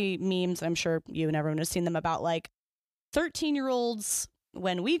 I see memes. I'm sure you and everyone has seen them about like 13-year-olds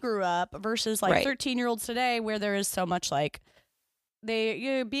when we grew up versus like 13-year-olds today, where there is so much like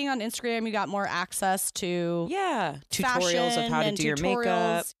being on Instagram, you got more access to tutorials of how to do your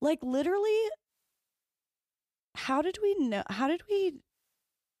makeup. Like literally. How did we know?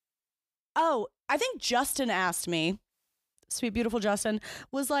 Oh, I think Justin asked me, sweet, beautiful Justin,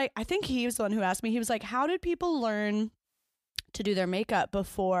 was like, I think he was the one who asked me. He was like, how did people learn to do their makeup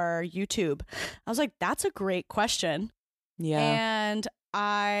before YouTube? I was like, that's a great question. Yeah. And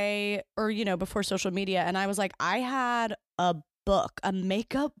before social media. And I was like, I had a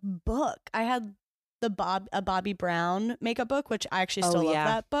makeup book. I had a Bobbi Brown makeup book, which I actually still love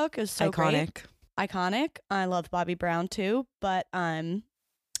that book. It's so iconic. Iconic. I love Bobbi Brown too, but like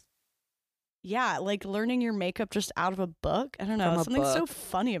learning your makeup just out of a book. I don't know. Something so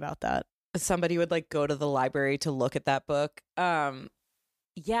funny about that. Somebody would like go to the library to look at that book. I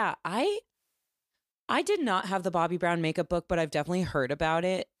did not have the Bobbi Brown makeup book, but I've definitely heard about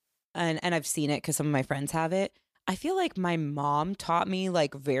it and I've seen it because some of my friends have it. I feel like my mom taught me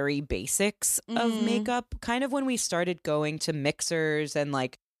like very basics of makeup, kind of when we started going to mixers and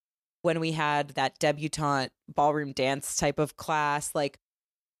like when we had that debutante ballroom dance type of class. Like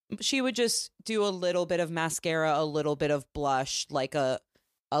she would just do a little bit of mascara, a little bit of blush, like a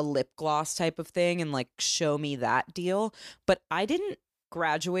a lip gloss type of thing and like show me that deal. But I didn't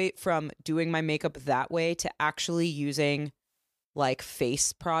graduate from doing my makeup that way to actually using like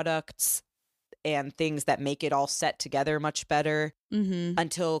face products and things that make it all set together much better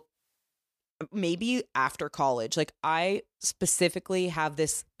until maybe after college. Like I specifically have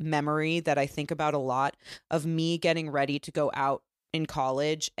this memory that I think about a lot of me getting ready to go out in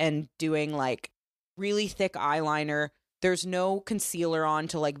college and doing like really thick eyeliner. There's no concealer on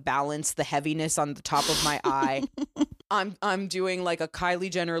to like balance the heaviness on the top of my eye. I'm doing like a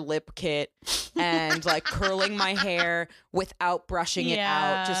Kylie Jenner lip kit and like curling my hair without brushing it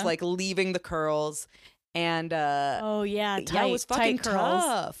out, just like leaving the curls. And oh yeah, it was fucking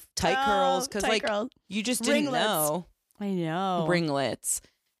tough. Tight curls, because like you just didn't know. I know, ringlets.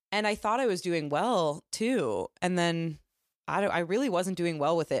 And I thought I was doing well too, and then I really wasn't doing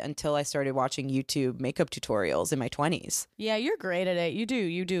well with it until I started watching YouTube makeup tutorials in my 20s. Yeah, you're great at it. You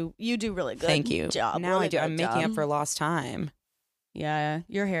do really good. Thank you. Job. Now really I do. I'm job. making up for lost time. Yeah,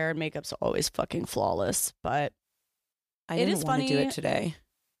 your hair and makeup's always fucking flawless, but I didn't want to do it today,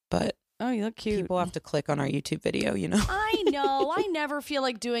 but oh, you look cute. People have to click on our YouTube video, you know. I know. I never feel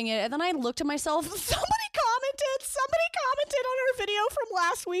like doing it, and then I looked at myself. Somebody commented on our video from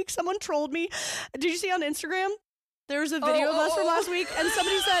last week. Someone trolled me. Did you see on Instagram? There's a video of us from last week, and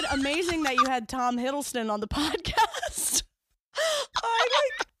somebody said, "Amazing that you had Tom Hiddleston on the podcast." I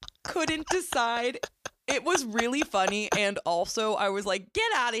like couldn't decide. It was really funny, and also I was like, "Get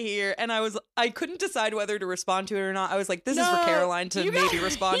out of here!" And I couldn't decide whether to respond to it or not. I was like, "This is for Caroline to maybe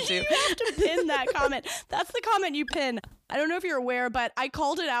respond to." You have to pin that comment. That's the comment you pin. I don't know if you're aware, but I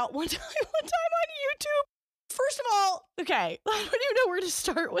called it out one time on YouTube. First of all, okay, I don't even know where to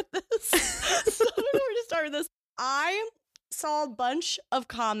start with this. I saw a bunch of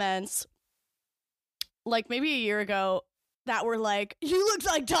comments like maybe a year ago that were like, "You look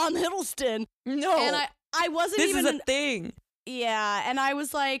like Tom Hiddleston." No. And I wasn't this even is a thing. Yeah, and I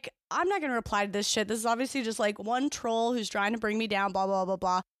was like, I'm not going to reply to this shit. This is obviously just like one troll who's trying to bring me down, blah, blah, blah,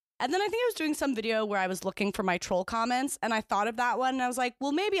 blah. And then I think I was doing some video where I was looking for my troll comments, and I thought of that one, and I was like,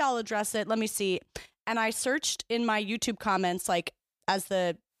 well, maybe I'll address it. Let me see. And I searched in my YouTube comments, like as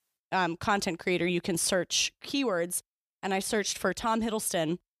the content creator, you can search keywords, and I searched for Tom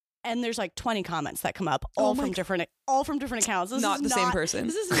Hiddleston, and there's like 20 comments that come up, all from different accounts. This not is the same person.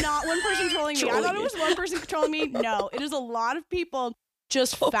 This is not one person trolling me. I thought it was one person trolling me. No, it is a lot of people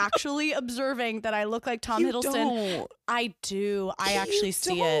just factually observing that I look like Tom Hiddleston. Don't. I do. I actually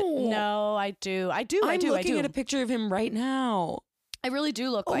see it. No, I do. I'm looking at a picture of him right now. I really do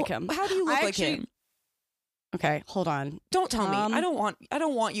look like him. How do you look like him? Okay, hold on. Don't tell me. I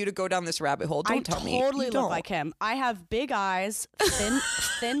don't want you to go down this rabbit hole. Don't tell me. I totally look like him. I have big eyes,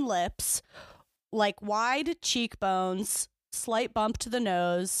 thin lips, like wide cheekbones, slight bump to the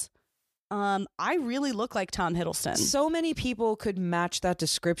nose. I really look like Tom Hiddleston. So many people could match that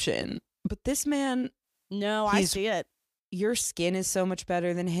description, but this man. No, I see it. Your skin is so much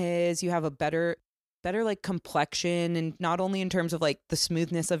better than his. You have a better like complexion, and not only in terms of like the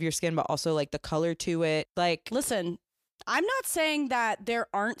smoothness of your skin, but also like the color to it. Like, listen, I'm not saying that there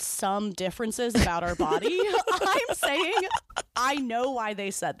aren't some differences about our body. I'm saying I know why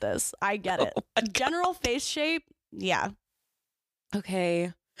they said this. I get it. General face shape. Yeah.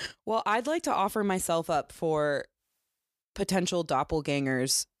 Okay. Well, I'd like to offer myself up for potential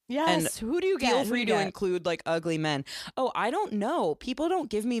doppelgangers. Yes. And who do you get? Feel free to include like ugly men. Oh, I don't know. People don't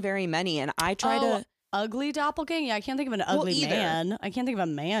give me very many, and I try to. Ugly doppelganger? Yeah, I can't think of an ugly man. I can't think of a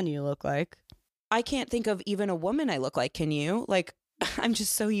man you look like. I can't think of even a woman I look like. Can you? Like, I'm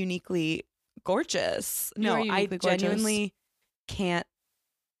just so uniquely gorgeous. No, I genuinely can't.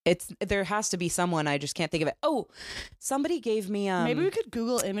 There has to be someone. I just can't think of it. Oh, somebody gave me. Maybe we could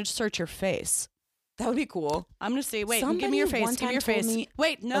Google image search your face. That would be cool. I'm gonna see. Wait, give me your face. Give me your face.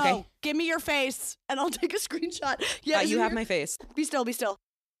 Wait, no. Okay. Give me your face, and I'll take a screenshot. Yeah, you have my face. Be still. Be still.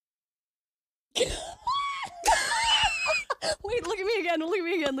 Wait, look at me again. Look at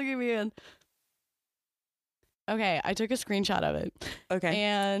me again. Look at me again. Okay, I took a screenshot of it. Okay.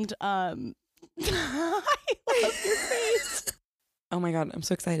 And I love your face. Oh my god, I'm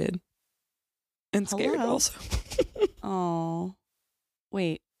so excited. And scared also. Oh.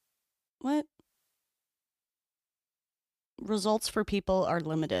 Wait. What? Results for people are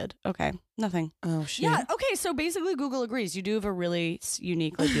limited. Okay, nothing. Oh, shit. Yeah, okay, so basically Google agrees. You do have a really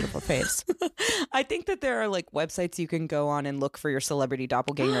uniquely beautiful face. I think that there are like websites you can go on and look for your celebrity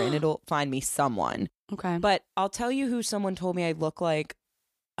doppelganger and it'll find me someone. Okay. But I'll tell you who someone told me I look like.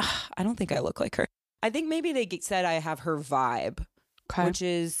 I don't think I look like her. I think maybe they said I have her vibe, which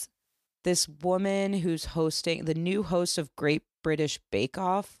is this woman who's hosting, the new host of Great British Bake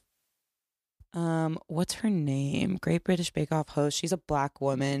Off. What's her name? Great British Bake Off host. She's a black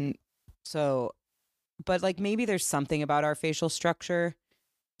woman. So, but like maybe there's something about our facial structure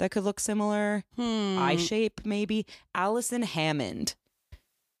that could look similar. Eye shape, maybe. Allison Hammond.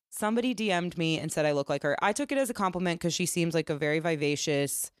 Somebody DM'd me and said I look like her. I took it as a compliment because she seems like a very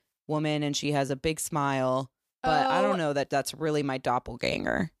vivacious woman and she has a big smile. But I don't know that that's really my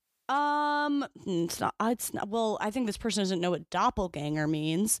doppelganger. It's not. Well, I think this person doesn't know what doppelganger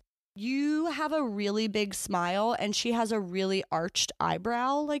means. You have a really big smile and she has a really arched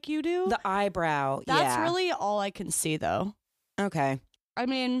eyebrow like you do. The eyebrow, That's really all I can see, though. Okay. I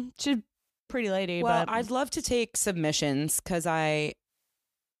mean, she's a pretty lady, Well, but... I'd love to take submissions because I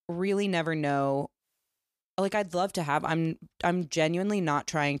really never know. Like, I'd love to have... I'm genuinely not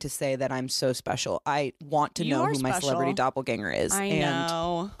trying to say that I'm so special. I want to know who my celebrity doppelganger is. I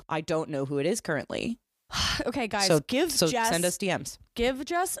know. I don't know who it is currently. Okay, guys, so Jess, send us DMs. Give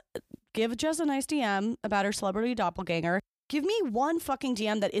Jess a nice DM about her celebrity doppelganger. Give me one fucking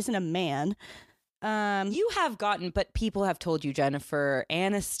DM that isn't a man. You have gotten, but people have told you, Jennifer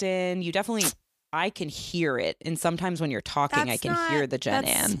Aniston. You definitely, I can hear it. And sometimes when you're talking, I can hear the Jen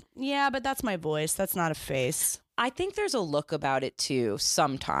Ann. Yeah, but that's my voice. That's not a face. I think there's a look about it too.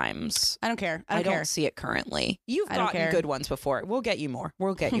 Sometimes. I don't care. I don't see it currently. You've gotten good ones before. We'll get you more.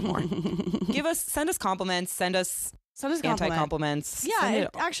 Send us compliments. Send us anti-compliments. Yeah,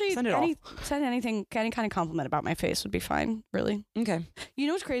 send it all. Send anything, any kind of compliment about my face would be fine, really. Okay. You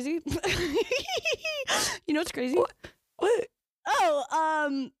know what's crazy? You know what's crazy? What?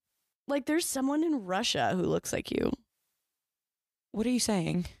 Oh, like there's someone in Russia who looks like you. What are you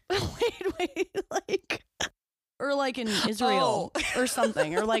saying? wait, like... Or like in Israel or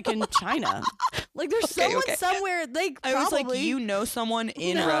something, or like in China. Like there's someone somewhere. Like I was like, you know someone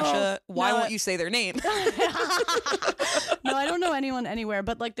in Russia. Why won't you say their name? No, I don't know anyone anywhere.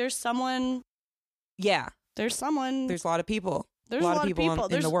 But like, there's someone. Yeah, there's someone. There's a lot of people. There's a lot of people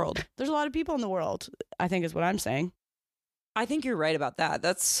in the world. There's a lot of people in the world. I think is what I'm saying. I think you're right about that.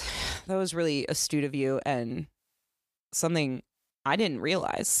 That was really astute of you and something I didn't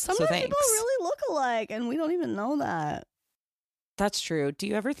realize. Sometimes people really look alike and we don't even know that. That's true. Do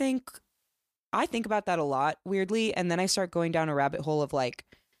you ever think... I think about that a lot, weirdly, and then I start going down a rabbit hole of like,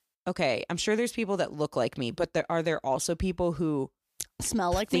 okay, I'm sure there's people that look like me, but are there also people who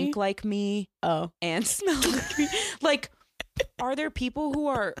smell like think like me and smell like me? Like, are there people who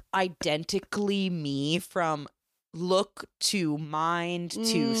are identically me from look to mind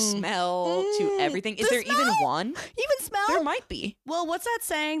to smell to everything? Is there even one? Even smell? There might be. Well, what's that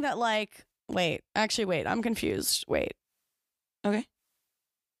saying that like, wait, I'm confused. Wait. Okay.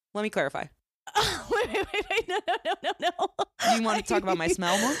 Let me clarify. Wait, no. Do you want to talk about my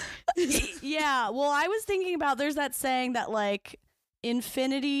smell more? Yeah, well, I was thinking about, there's that saying that like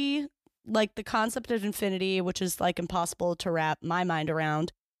infinity, like the concept of infinity, which is like impossible to wrap my mind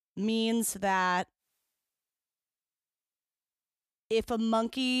around, means that if a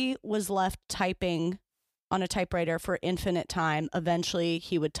monkey was left typing on a typewriter for infinite time, eventually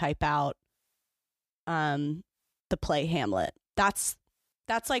he would type out the play Hamlet. That's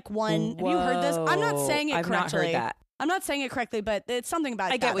like one. Whoa. Have you heard this? I'm not saying it correctly. I've not heard that. I'm not saying it correctly, but it's something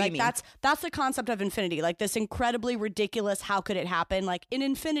about I get what you mean. That's the concept of infinity. Like this incredibly ridiculous, how could it happen? Like in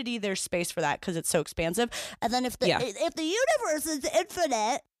infinity, there's space for that because it's so expansive. And then if the universe is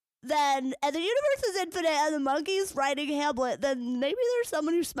infinite, and the universe is infinite and the monkey's writing Hamlet, then maybe there's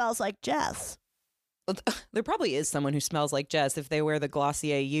someone who smells like Jess. There probably is someone who smells like Jess. If they wear the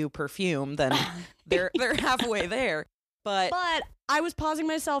Glossier You perfume, then they're halfway there. But I was pausing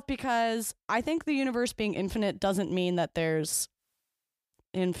myself because I think the universe being infinite doesn't mean that there's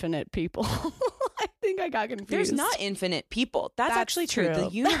infinite people. I think I got confused. There's not infinite people. That's actually true. The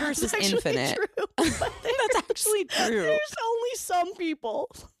universe is infinite. That's actually true. There's only some people.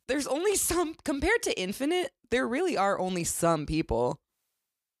 There's only some. Compared to infinite, there really are only some people.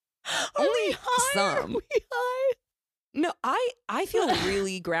 Only some. Are we high? No, I feel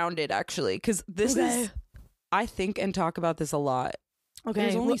really grounded, actually, because this is... I think and talk about this a lot. Okay.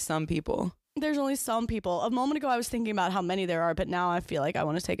 There's only some people. There's only some people. A moment ago, I was thinking about how many there are, but now I feel like I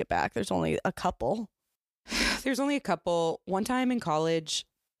want to take it back. There's only a couple. There's only a couple. One time in college,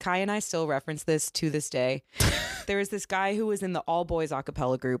 Kai and I still reference this to this day. There was this guy who was in the all-boys a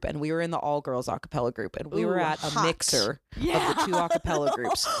cappella group, and we were in the all-girls a cappella group, and we were at a mixer of the two a cappella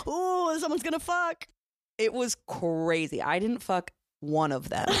groups. Ooh, someone's gonna fuck. It was crazy. I didn't fuck one of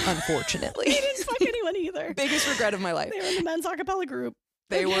them, unfortunately. I didn't fuck anyone either. Biggest regret of my life. They were in the men's a cappella group.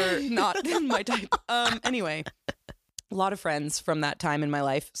 They were not my type. Anyway, a lot of friends from that time in my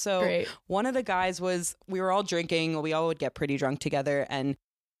life. So Great. one of the guys we were all drinking. We all would get pretty drunk together. And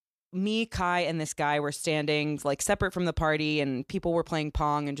me, Kai, and this guy were standing like separate from the party, and people were playing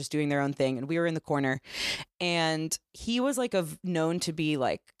Pong and just doing their own thing. And we were in the corner, and he was like known to be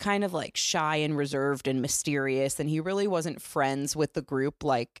like kind of like shy and reserved and mysterious. And he really wasn't friends with the group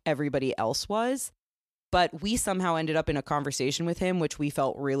like everybody else was. But we somehow ended up in a conversation with him, which we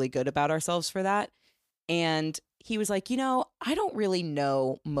felt really good about ourselves for that. And he was like, I don't really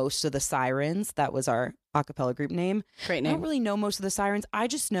know most of the Sirens. That was our a cappella group name. Great name. I don't really know most of the Sirens. I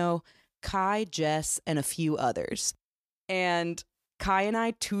just know Kai, Jess, and a few others. And Kai and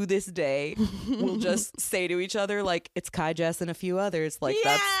I, to this day, will just say to each other, like, it's Kai, Jess, and a few others. Like,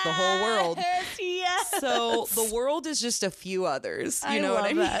 that's the whole world. Yes. So the world is just a few others. You know what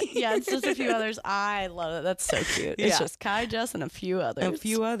I mean? That. Yeah, it's just a few others. I love it. That's so cute. It's just Kai, Jess, and a few others. A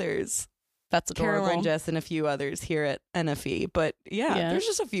few others. That's adorable. Caroline, Jess, and a few others here at NFE. But yeah, there's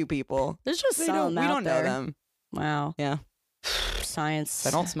just a few people. There's just some we don't there. know them. Wow. Yeah. Science.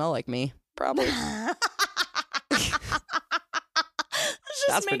 They don't smell like me, probably.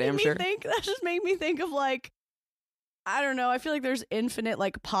 That's for damn sure. That just made me think of like, I don't know. I feel like there's infinite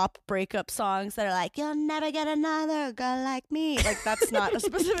like pop breakup songs that are like, you'll never get another girl like me. Like that's not a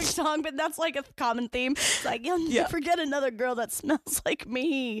specific song, but that's like a common theme. It's like, you'll never get another girl that smells like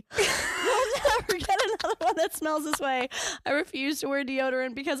me. You'll never get another one that smells this way. I refuse to wear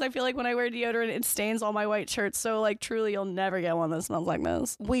deodorant because I feel like when I wear deodorant, it stains all my white shirts. So like truly, you'll never get one that smells like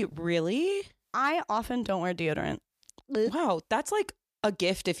this. Wait, really? I often don't wear deodorant. Wow, that's like a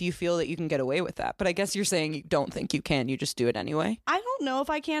gift if you feel that you can get away with that. But I guess you're saying you don't think you can. You just do it anyway. I don't know if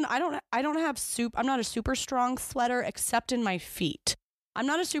I can. I don't have I'm not a super strong sweater except in my feet. I'm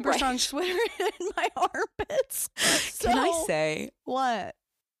not a super strong sweater in my armpits. So, can I say what?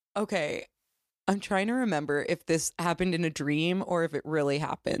 Okay, I'm trying to remember if this happened in a dream or if it really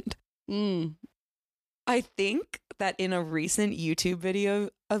happened. I think that in a recent YouTube video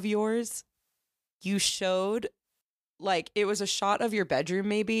of yours, you showed like it was a shot of your bedroom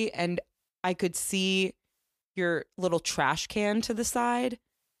maybe, and I could see your little trash can to the side,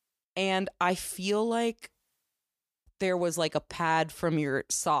 and I feel like there was like a pad from your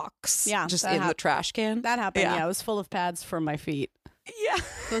socks just in the trash can. That happened. Yeah, it was full of pads for my feet. Yeah.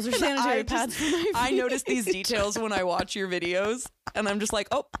 Those are sanitary pads for my feet. I notice these details when I watch your videos, and I'm just like,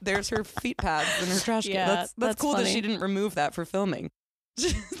 oh, there's her feet pads in her trash can. That's cool funny. That she didn't remove that for filming.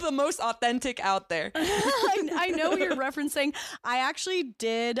 The most authentic out there. I know what you're referencing. I actually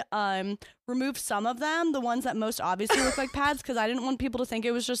did remove some of them, the ones that most obviously look like pads, because I didn't want people to think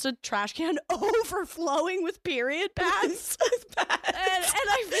it was just a trash can overflowing with period pads. And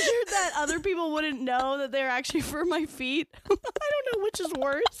I figured that other people wouldn't know that they're actually for my feet. I don't know which is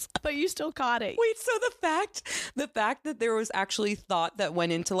worse, but you still caught it. Wait, so the fact that there was actually thought that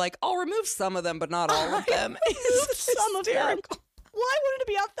went into like, I'll remove some of them, but not all of them. Some of them. Well, I wanted to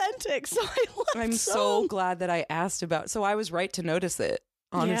be authentic, so I left I'm so glad that I asked about. So I was right to notice it,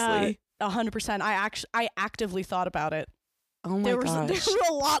 honestly. Yeah, 100%. I actively thought about it. Oh my gosh. There were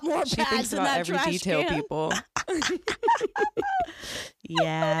a lot more she pads thinks in about that every trash detail, can. people.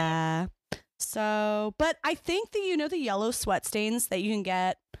 Yeah. So, but I think that the yellow sweat stains that you can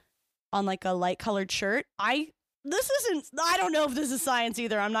get on like a light colored shirt. I don't know if this is science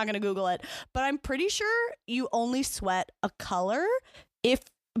either. I'm not going to Google it, but I'm pretty sure you only sweat a color if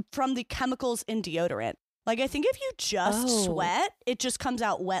from the chemicals in deodorant. Like, I think if you just sweat, it just comes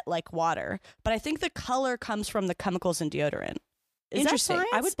out wet like water. But I think the color comes from the chemicals in deodorant. Is Interesting. That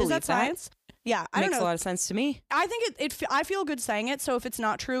science? I would believe that science? Yeah, I don't know. Makes a lot of sense to me. I think I feel good saying it. So if it's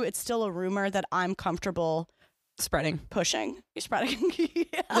not true, it's still a rumor that I'm comfortable pushing. You're spreading.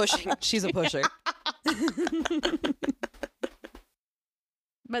 Yeah. Pushing. She's a pusher.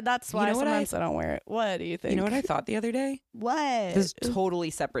 But that's why sometimes I don't wear it. What do you think? You know what I thought the other day? What? This is a totally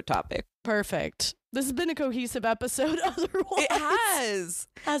separate topic. Perfect. This has been a cohesive episode otherwise. It has.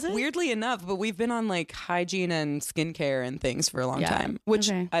 Has it? Weirdly enough, but we've been on like hygiene and skincare and things for a long time,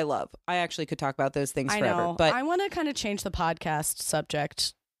 which I love. I actually could talk about those things forever. Know. But I want to kind of change the podcast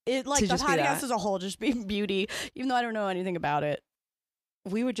subject. It like the podcast as a whole just be beauty, even though I don't know anything about it.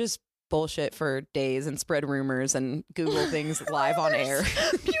 We would just bullshit for days and spread rumors and Google things live on air.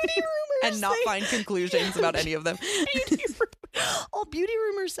 Beauty rumors. And not find conclusions about any of them. Beauty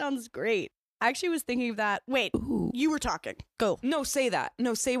rumors sounds great. I actually was thinking of that. Wait, you were talking. Go. No, say that.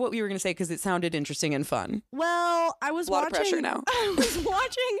 No, say what you were going to say because it sounded interesting and fun. Well, I was watching. A lot of pressure now.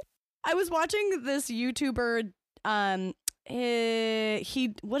 I was watching this YouTuber. I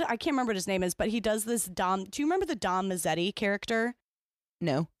can't remember what his name is, but he does this Dom. Do you remember the Dom Mazzetti character?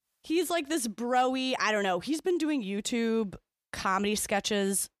 No. He's like this bro-y, I don't know. He's been doing YouTube comedy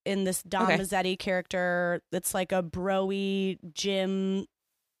sketches in this Dom Mazzetti character. That's like a bro-y gym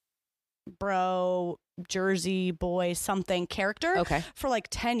bro Jersey boy something character for like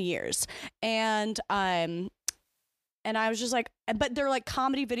 10 years. And I was just like, but they're like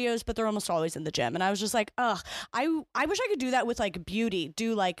comedy videos, but they're almost always in the gym. And I was just like, ugh, I wish I could do that with like beauty,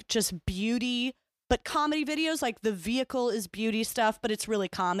 do like just beauty, but comedy videos, like the vehicle is beauty stuff, but it's really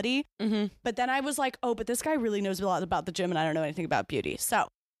comedy. Mm-hmm. But then I was like, oh, but this guy really knows a lot about the gym and I don't know anything about beauty. So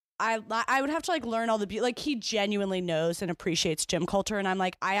I would have to like learn all the beauty. Like he genuinely knows and appreciates gym culture. And I'm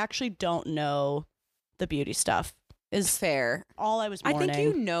like, I actually don't know the beauty stuff. Is fair. All I was mourning. I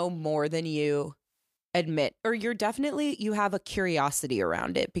think you know more than you admit, or you have a curiosity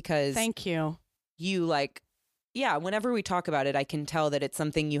around it because thank you. You like, yeah, whenever we talk about it, I can tell that it's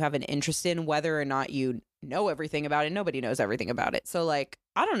something you have an interest in, whether or not you know everything about it. Nobody knows everything about it. So like,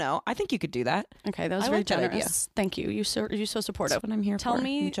 I don't know. I think you could do that. Okay, that was very generous. Thank you. You're so supportive. That's what I'm here for. Tell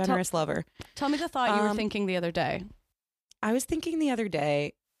me, you generous lover. Tell me the thought you were thinking the other day. I was thinking the other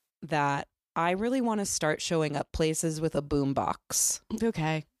day that I really want to start showing up places with a boombox.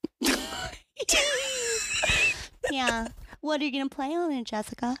 Okay. Yeah. What are you going to play on it,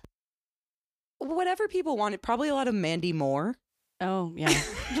 Jessica? Whatever people wanted. Probably a lot of Mandy Moore. Oh, yeah.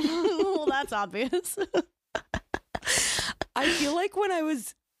 Well, that's obvious. I feel like when I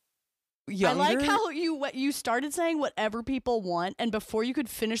was younger. I like how you started saying whatever people want, and before you could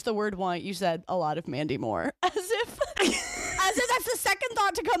finish the word want, you said a lot of Mandy Moore. As if that's the second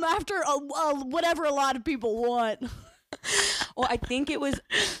thought to come after whatever a lot of people want. Well, I think it was...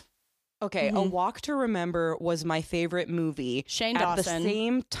 Okay, A Walk to Remember was my favorite movie. Shane at Dawson. At the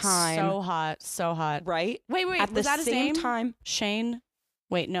same time. So hot. Right? Wait. At was the that his same name? time. Shane?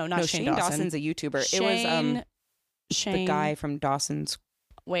 Wait, no, not Shane Dawson. Dawson's a YouTuber. Shane, it was the guy from Dawson's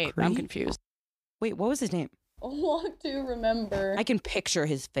Wait, Creek? I'm confused. Wait, what was his name? A Walk to Remember. I can picture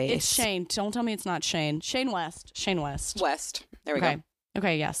his face. It's Shane. Don't tell me it's not Shane. Shane West. West. There we go.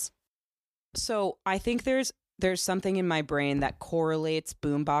 Okay, yes. So I think there's something in my brain that correlates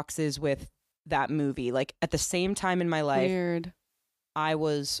boomboxes with that movie. Like at the same time in my life, Weird. I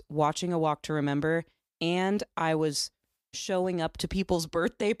was watching A Walk to Remember and I was showing up to people's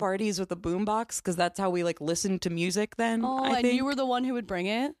birthday parties with a boombox because that's how we like listened to music then. Oh, I and think. you were the one who would bring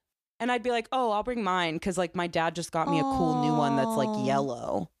it? And I'd be like, oh, I'll bring mine because like my dad just got me a cool new one that's like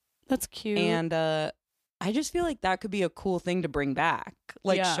yellow. That's cute. And I just feel like that could be a cool thing to bring back.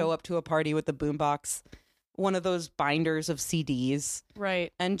 Like show up to a party with the boombox, one of those binders of CDs.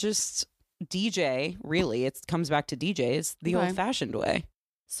 Right. And just DJ, really. It comes back to DJs the old-fashioned way.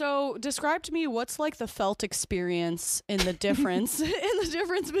 So describe to me what's like the felt experience in the difference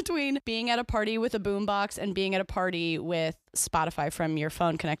between being at a party with a boombox and being at a party with Spotify from your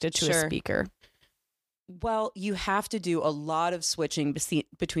phone connected to a speaker. Well, you have to do a lot of switching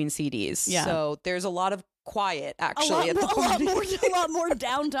between CDs. Yeah. So there's a lot of quiet actually a lot more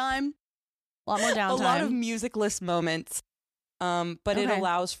downtime. A lot of musicless moments. But it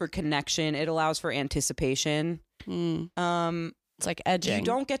allows for connection. It allows for anticipation. It's like edging. You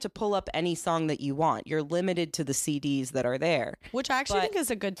don't get to pull up any song that you want. You're limited to the CDs that are there. Which I actually think is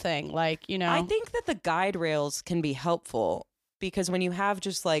a good thing. Like, you know. I think that the guide rails can be helpful because when you have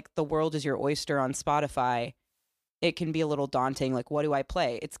just like the world is your oyster on Spotify, it can be a little daunting. Like, what do I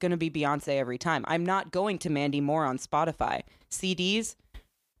play? It's going to be Beyonce every time. I'm not going to Mandy Moore on Spotify. CDs,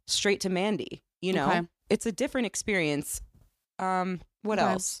 straight to Mandy. You know, it's a different experience. What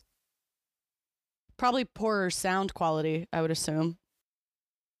else? Probably poorer sound quality, I would assume.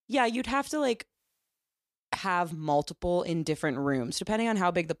 Yeah, you'd have to like have multiple in different rooms, depending on how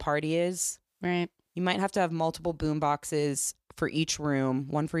big the party is. Right. You might have to have multiple boom boxes for each room,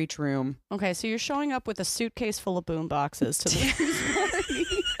 one for each room. Okay, so you're showing up with a suitcase full of boom boxes to the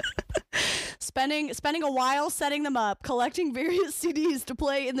party. Spending a while setting them up, collecting various CDs to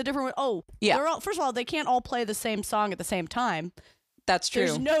play in the different. Oh, yeah. First of all, they can't all play the same song at the same time. That's true.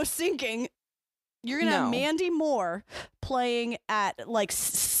 There's no syncing. You're gonna have Mandy Moore playing at like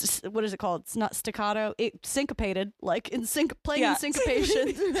what is it called? It's not staccato. It syncopated, like in playing in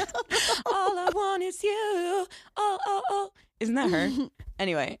syncopation. All I want is you. Oh. Isn't that her?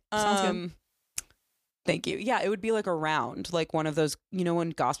 Anyway, sounds good. Thank you. Yeah, it would be like a round, like one of those, you know,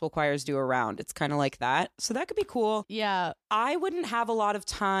 when gospel choirs do a round. It's kind of like that. So that could be cool. Yeah. I wouldn't have a lot of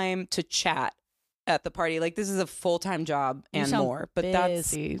time to chat at the party. Like this is a full-time job and more. But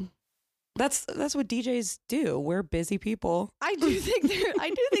busy. That's what DJs do. We're busy people. I do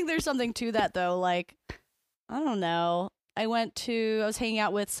think there's something to that though. Like, I don't know. I was hanging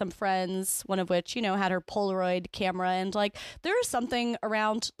out with some friends, one of which, had her Polaroid camera. And like, there is something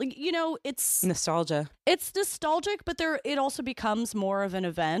around, like, it's Nostalgia. It's nostalgic, but it also becomes more of an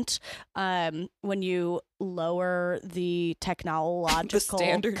event when you lower the technological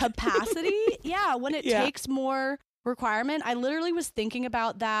capacity. Yeah, when it takes more requirement. I literally was thinking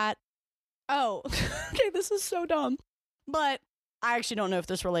about that. Oh, okay, this is so dumb. But I actually don't know if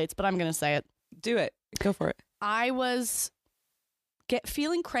this relates, but I'm going to say it. Do it. Go for it. I was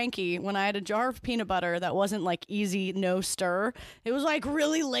feeling cranky when I had a jar of peanut butter that wasn't like easy, no stir. It was like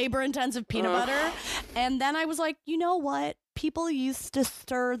really labor intensive peanut butter. And then I was like, you know what? People used to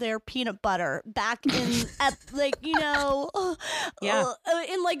stir their peanut butter back in in like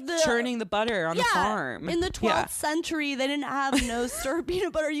the churning the butter on the farm. In the 12th century, they didn't have no stir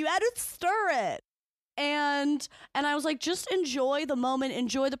peanut butter. You had to stir it. And I was like, just enjoy the moment,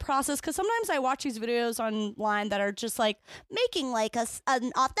 enjoy the process. Because sometimes I watch these videos online that are just like making like an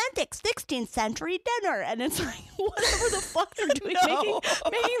authentic 16th century dinner. And it's like, whatever the fuck they're doing,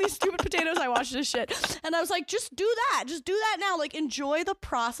 making these stupid potatoes. I watch this shit. And I was like, just do that. Just do that now. Like, enjoy the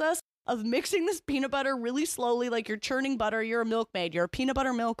process of mixing this peanut butter really slowly. Like, you're churning butter. You're a milkmaid. You're a peanut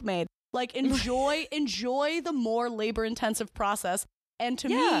butter milkmaid. Like, enjoy the more labor intensive process. And to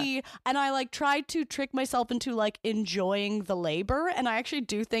me, and I like tried to trick myself into like enjoying the labor. And I actually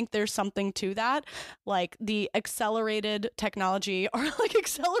do think there's something to that, like the accelerated technology or like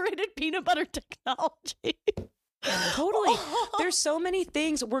accelerated peanut butter technology. Totally. There's so many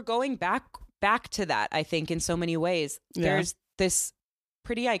things. We're going back to that, I think, in so many ways. Yeah. There's this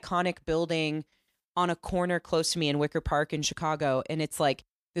pretty iconic building on a corner close to me in Wicker Park in Chicago. And it's like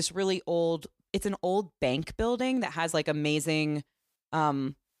this really old, it's an old bank building that has like amazing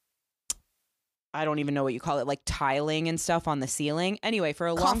I don't even know what you call it, like tiling and stuff on the ceiling. Anyway, for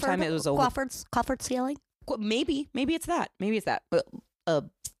a long time it was a Coffered ceiling. Maybe it's that.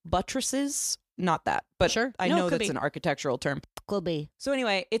 Buttresses, not that, but sure. I know that's an architectural term. Could be. So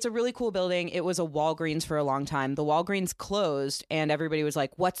anyway, it's a really cool building. It was a Walgreens for a long time. The Walgreens closed, and everybody was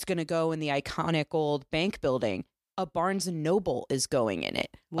like, "What's going to go in the iconic old bank building?" A Barnes and Noble is going in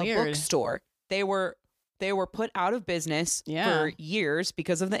it. Weird. A bookstore. They were put out of business for years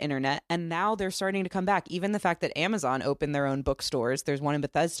because of the internet, and now they're starting to come back. Even the fact that Amazon opened their own bookstores, there's one in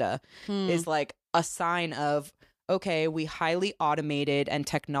Bethesda, is like a sign of, okay, we highly automated and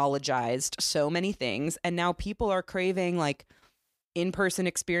technologized so many things, and now people are craving like in-person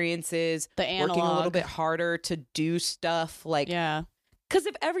experiences, the analog. Working a little bit harder to do stuff like because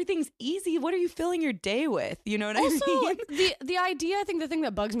if everything's easy, what are you filling your day with? You know what I mean? The idea, I think the thing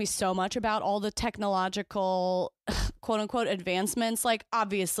that bugs me so much about all the technological quote unquote advancements, like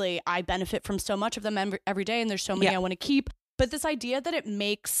obviously I benefit from so much of them every day, and there's so many I want to keep. But this idea that it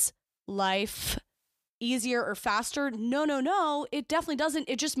makes life easier or faster, no, it definitely doesn't.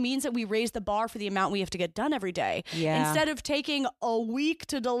 It just means that we raise the bar for the amount we have to get done every day. Yeah. Instead of taking a week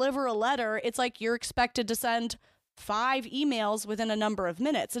to deliver a letter, it's like you're expected to send 5 emails within a number of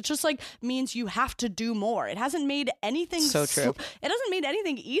minutes. It just like means you have to do more. It hasn't made anything so true. It hasn't made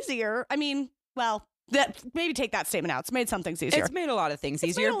anything easier. I mean, well, that maybe take that statement out. It's made some things easier. It's made a lot of things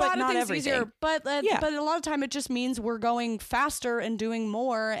easier, but not everything. But a lot of time it just means we're going faster and doing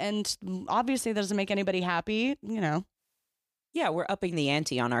more, and obviously that doesn't make anybody happy, you know. Yeah, we're upping the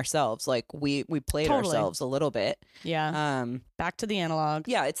ante on ourselves. Like we played ourselves a little bit. Yeah. Back to the analog.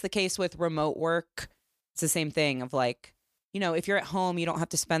 Yeah, it's the case with remote work. It's the same thing of like, you know, if you're at home, you don't have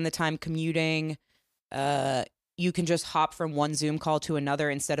to spend the time commuting. You can just hop from one Zoom call to another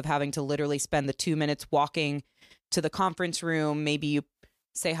instead of having to literally spend the 2 minutes walking to the conference room. Maybe you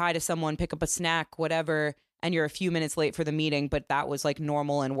say hi to someone, pick up a snack, whatever, and you're a few minutes late for the meeting, but that was like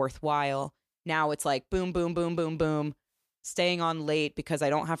normal and worthwhile. Now it's like boom, boom, boom, boom, boom, staying on late because I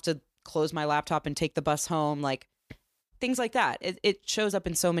don't have to close my laptop and take the bus home. Like, things like that. It shows up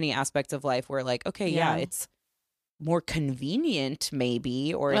in so many aspects of life where like, okay, it's more convenient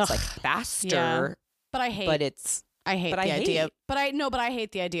maybe, or it's like faster. Yeah. But I hate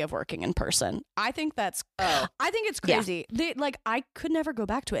the idea of working in person. I think that's I think it's crazy. I could never go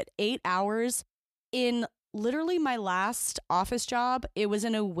back to it. 8 hours in literally my last office job, it was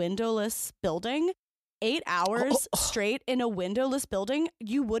in a windowless building. 8 hours straight in a windowless building.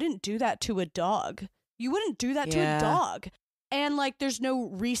 You wouldn't do that to a dog. You wouldn't do that to a dog. And like, there's no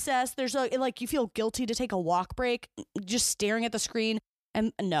recess. There's like, you feel guilty to take a walk break, just staring at the screen.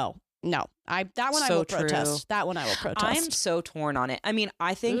 And no, I will protest. That one I will protest. I'm so torn on it. I mean,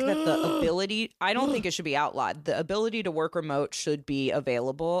 I think that the ability, I don't think it should be outlawed. The ability to work remote should be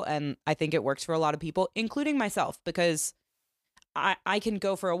available. And I think it works for a lot of people, including myself, because I can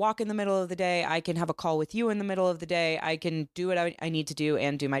go for a walk in the middle of the day. I can have a call with you in the middle of the day. I can do what I need to do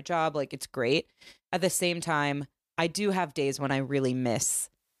and do my job. Like, it's great. At the same time, I do have days when I really miss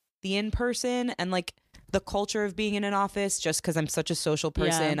the in-person and like the culture of being in an office just because I'm such a social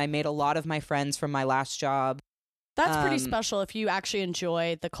person. Yeah. I made a lot of my friends from my last job. That's pretty special if you actually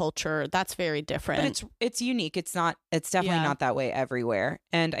enjoy the culture. That's very different. But it's unique. It's definitely not that way everywhere.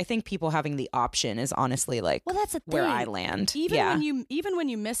 And I think people having the option is honestly like that's the where thing. I land. Even when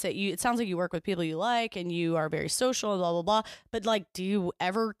you miss it, it sounds like you work with people you like and you are very social and blah blah blah. But like, do you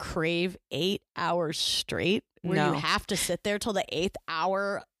ever crave 8 hours straight where No. you have to sit there till the 8th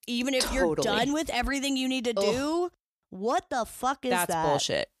hour, even if you're done with everything you need to do? What the fuck is that? That's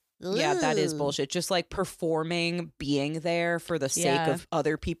bullshit. Yeah, that is bullshit. Just like performing, being there for the sake of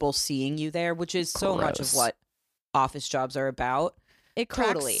other people seeing you there, which is so much of what office jobs are about. It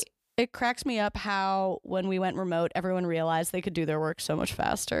cracks me up how when we went remote, everyone realized they could do their work so much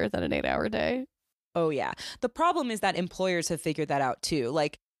faster than an 8-hour day. Oh, yeah. The problem is that employers have figured that out too.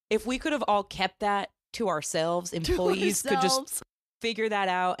 Like, if we could have all kept that to ourselves, employees could just figure that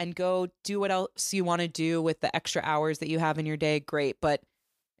out and go do what else you want to do with the extra hours that you have in your day. Great. But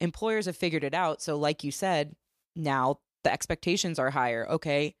employers have figured it out. So like you said, now the expectations are higher.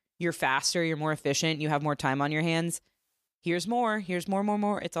 Okay, you're faster, you're more efficient, you have more time on your hands. Here's more.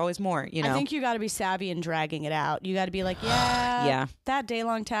 It's always more, you know? I think you got to be savvy in dragging it out. You got to be like, that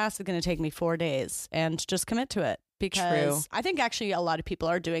day-long task is going to take me 4 days and just commit to it. Because I think actually a lot of people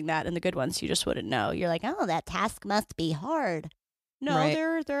are doing that, and the good ones you just wouldn't know. You're like, oh, that task must be hard. No,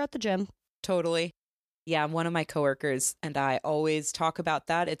 they're at the gym. Totally. Yeah, one of my coworkers and I always talk about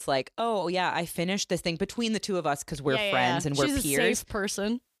that. It's like, oh, yeah, I finished this thing between the two of us because we're friends and we're peers. She's a safe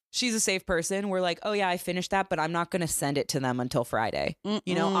person. She's a safe person. We're like, oh, yeah, I finished that, but I'm not going to send it to them until Friday.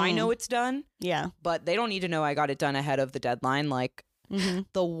 You know, I know it's done. Yeah. But they don't need to know I got it done ahead of the deadline. Like,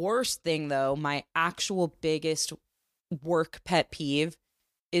 the worst thing, though, my actual biggest work pet peeve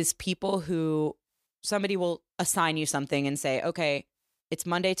is people who somebody will assign you something and say, okay, it's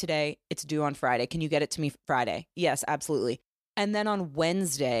Monday today. It's due on Friday. Can you get it to me Friday? Yes, absolutely. And then on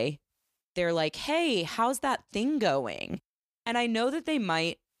Wednesday, they're like, hey, how's that thing going? And I know that they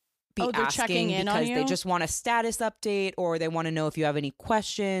might be they're asking checking in because on you? they just want a status update or they want to know if you have any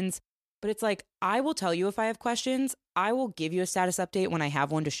questions. But it's like, I will tell you if I have questions. I will give you a status update when I have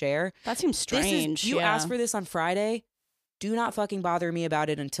one to share. That seems strange. You asked for this on Friday. Do not fucking bother me about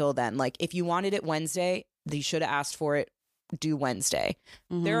it until then. Like, if you wanted it Wednesday, you should have asked for it. Do Wednesday.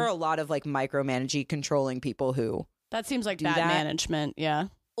 There are a lot of like micromanaging, controlling people who that seems like bad management. Yeah.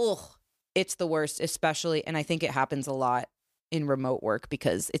 Ugh, it's the worst, especially, and I think it happens a lot in remote work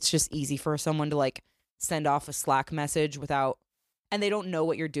because it's just easy for someone to like send off a Slack message and they don't know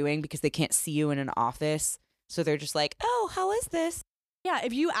what you're doing because they can't see you in an office. So they're just like, oh, how is this? Yeah,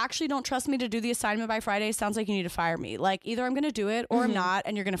 if you actually don't trust me to do the assignment by Friday, sounds like you need to fire me. Like, either I'm going to do it or I'm not,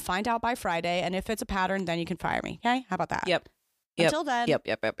 and you're going to find out by Friday. And if it's a pattern, then you can fire me. Okay? How about that? Yep. Until then,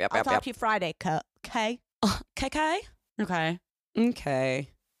 I'll talk to you Friday. Okay? Okay. Okay.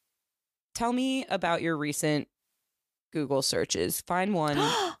 Tell me about your recent Google searches. Find one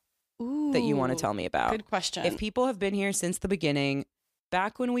that you want to tell me about. Good question. If people have been here since the beginning,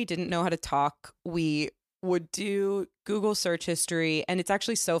 back when we didn't know how to talk, we would do Google search history, and it's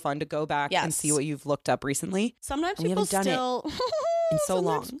actually so fun to go back and see what you've looked up recently. Sometimes people still in so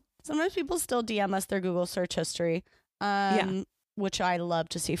long. Sometimes people still DM us their Google search history, which I love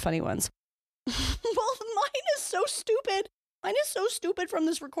to see funny ones. Well, mine is so stupid. Mine is so stupid from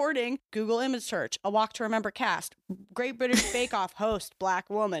this recording. Google image search, A Walk to Remember cast, Great British Bake Off host,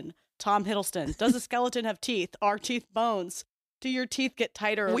 black woman, Tom Hiddleston. Does a skeleton have teeth? Are teeth bones? Do your teeth get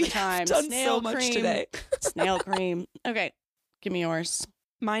tighter over time? We've done Snail so much cream. today. Snail cream. Okay, give me yours.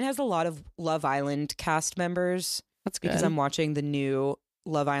 Mine has a lot of Love Island cast members. That's good. Because I'm watching the new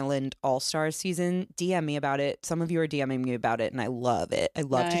Love Island All-Stars season. DM me about it. Some of you are DMing me about it, and I love it. I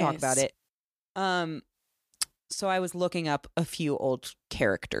love to talk about it. So I was looking up a few old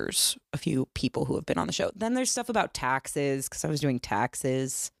characters, a few people who have been on the show. Then there's stuff about taxes, because I was doing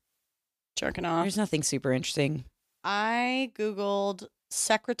taxes. Jerking off. There's nothing super interesting. I Googled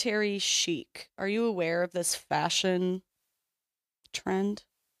secretary chic. Are you aware of this fashion trend?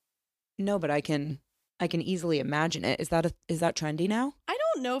 No, but I can easily imagine it. Is that trendy now? I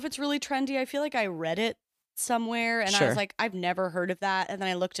don't know if it's really trendy. I feel like I read it somewhere and I was like, I've never heard of that. And then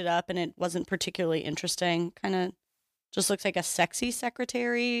I looked it up and it wasn't particularly interesting. Kind of just looks like a sexy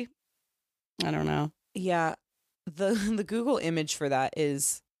secretary. I don't know. Yeah. The Google image for that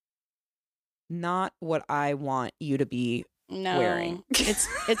is not what I want you to be No, wearing.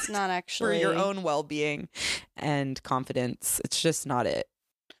 It's not actually. For your own well-being and confidence. It's just not it.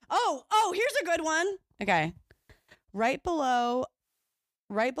 Oh, here's a good one. Okay. Right below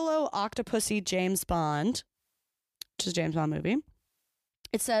Octopussy James Bond, which is a James Bond movie.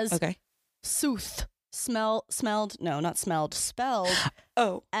 It says Sooth. Spelled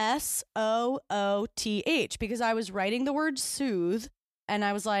Oh. SOOTH, because I was writing the word soothe and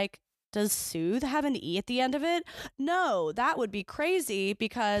I was like, does soothe have an E at the end of it? No, that would be crazy,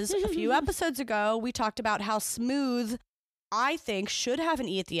 because a few episodes ago we talked about how smooth, I think, should have an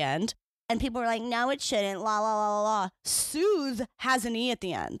E at the end. And people were like, no, it shouldn't. La, la, la, la, la. Soothe has an E at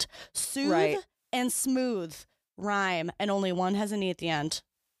the end. Soothe and smooth rhyme, and only one has an E at the end.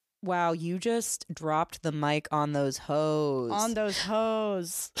 Wow, you just dropped the mic on those hoes.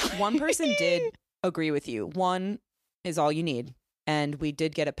 One person did agree with you. One is all you need. And we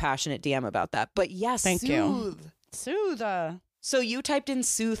did get a passionate DM about that. But yes, Thank you. Soothe. So you typed in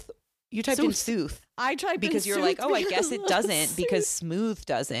sooth. You typed in sooth. I typed because in you're sooth like, oh, I guess it doesn't because smooth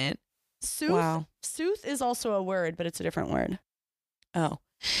doesn't. Sooth. Wow. Sooth is also a word, but it's a different word. Oh.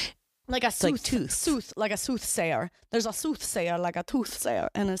 Like a sooth. Like tooth. Sooth, like a soothsayer. There's a soothsayer like a toothsayer,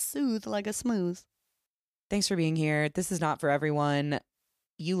 and a soothe like a smooth. Thanks for being here. This is not for everyone.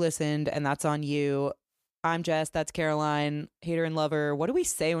 You listened, and that's on you. I'm Jess. That's Caroline. Hater and lover. What do we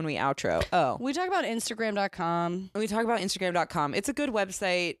say when we outro? Oh. We talk about Instagram.com. We talk about Instagram.com. It's a good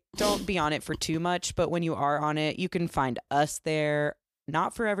website. Don't be on it for too much, but when you are on it, you can find us there.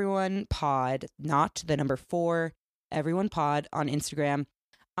 Not for everyone pod, not the number 4, everyone pod on Instagram.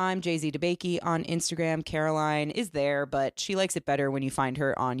 I'm Jay-Z DeBakey on Instagram. Caroline is there, but she likes it better when you find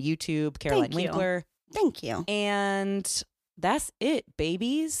her on YouTube. Caroline Winkler. Thank you. And that's it,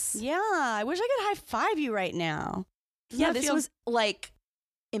 babies. Yeah, I wish I could high five you right now. Yeah, this was like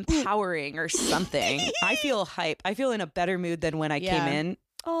empowering or something. I feel hype. I feel in a better mood than when I came in.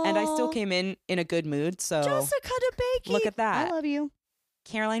 Aww. And I still came in a good mood. So Jessica DeBakey. Look at that. I love you.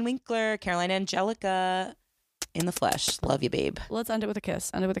 Caroline Winkler, Caroline Angelica in the flesh. Love you, babe. Let's end it with a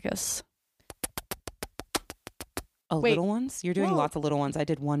kiss. Oh, Wait. Little ones? You're doing lots of little ones. I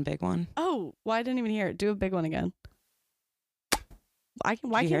did one big one. Oh, well, I didn't even hear it. Do a big one again. Why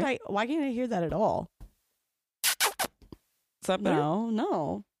can't I hear that at all? Is that better?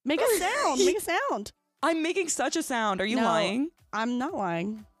 No. Make a sound. Make a sound. I'm making such a sound. Are you lying? I'm not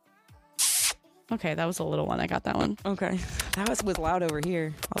lying. Okay, that was a little one. I got that one. Okay. That was loud over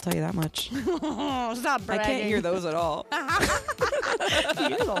here. I'll tell you that much. Stop bragging. I can't hear those at all.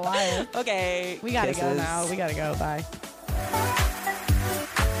 You're the liar. Okay. We gotta go now. We gotta go. Bye.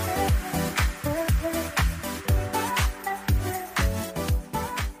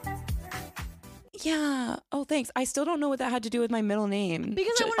 Yeah. Oh, thanks. I still don't know what that had to do with my middle name.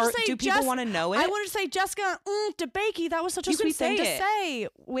 Because I wanted to say, do people want to know it? I wanted to say Jessica DeBakey. That was such a sweet thing to say.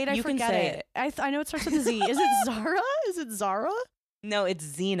 Wait, I forget it. I know it starts with a Z. Is it Zara? Is it Zara? No, it's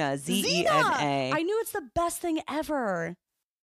Zena. Zena. I knew it's the best thing ever.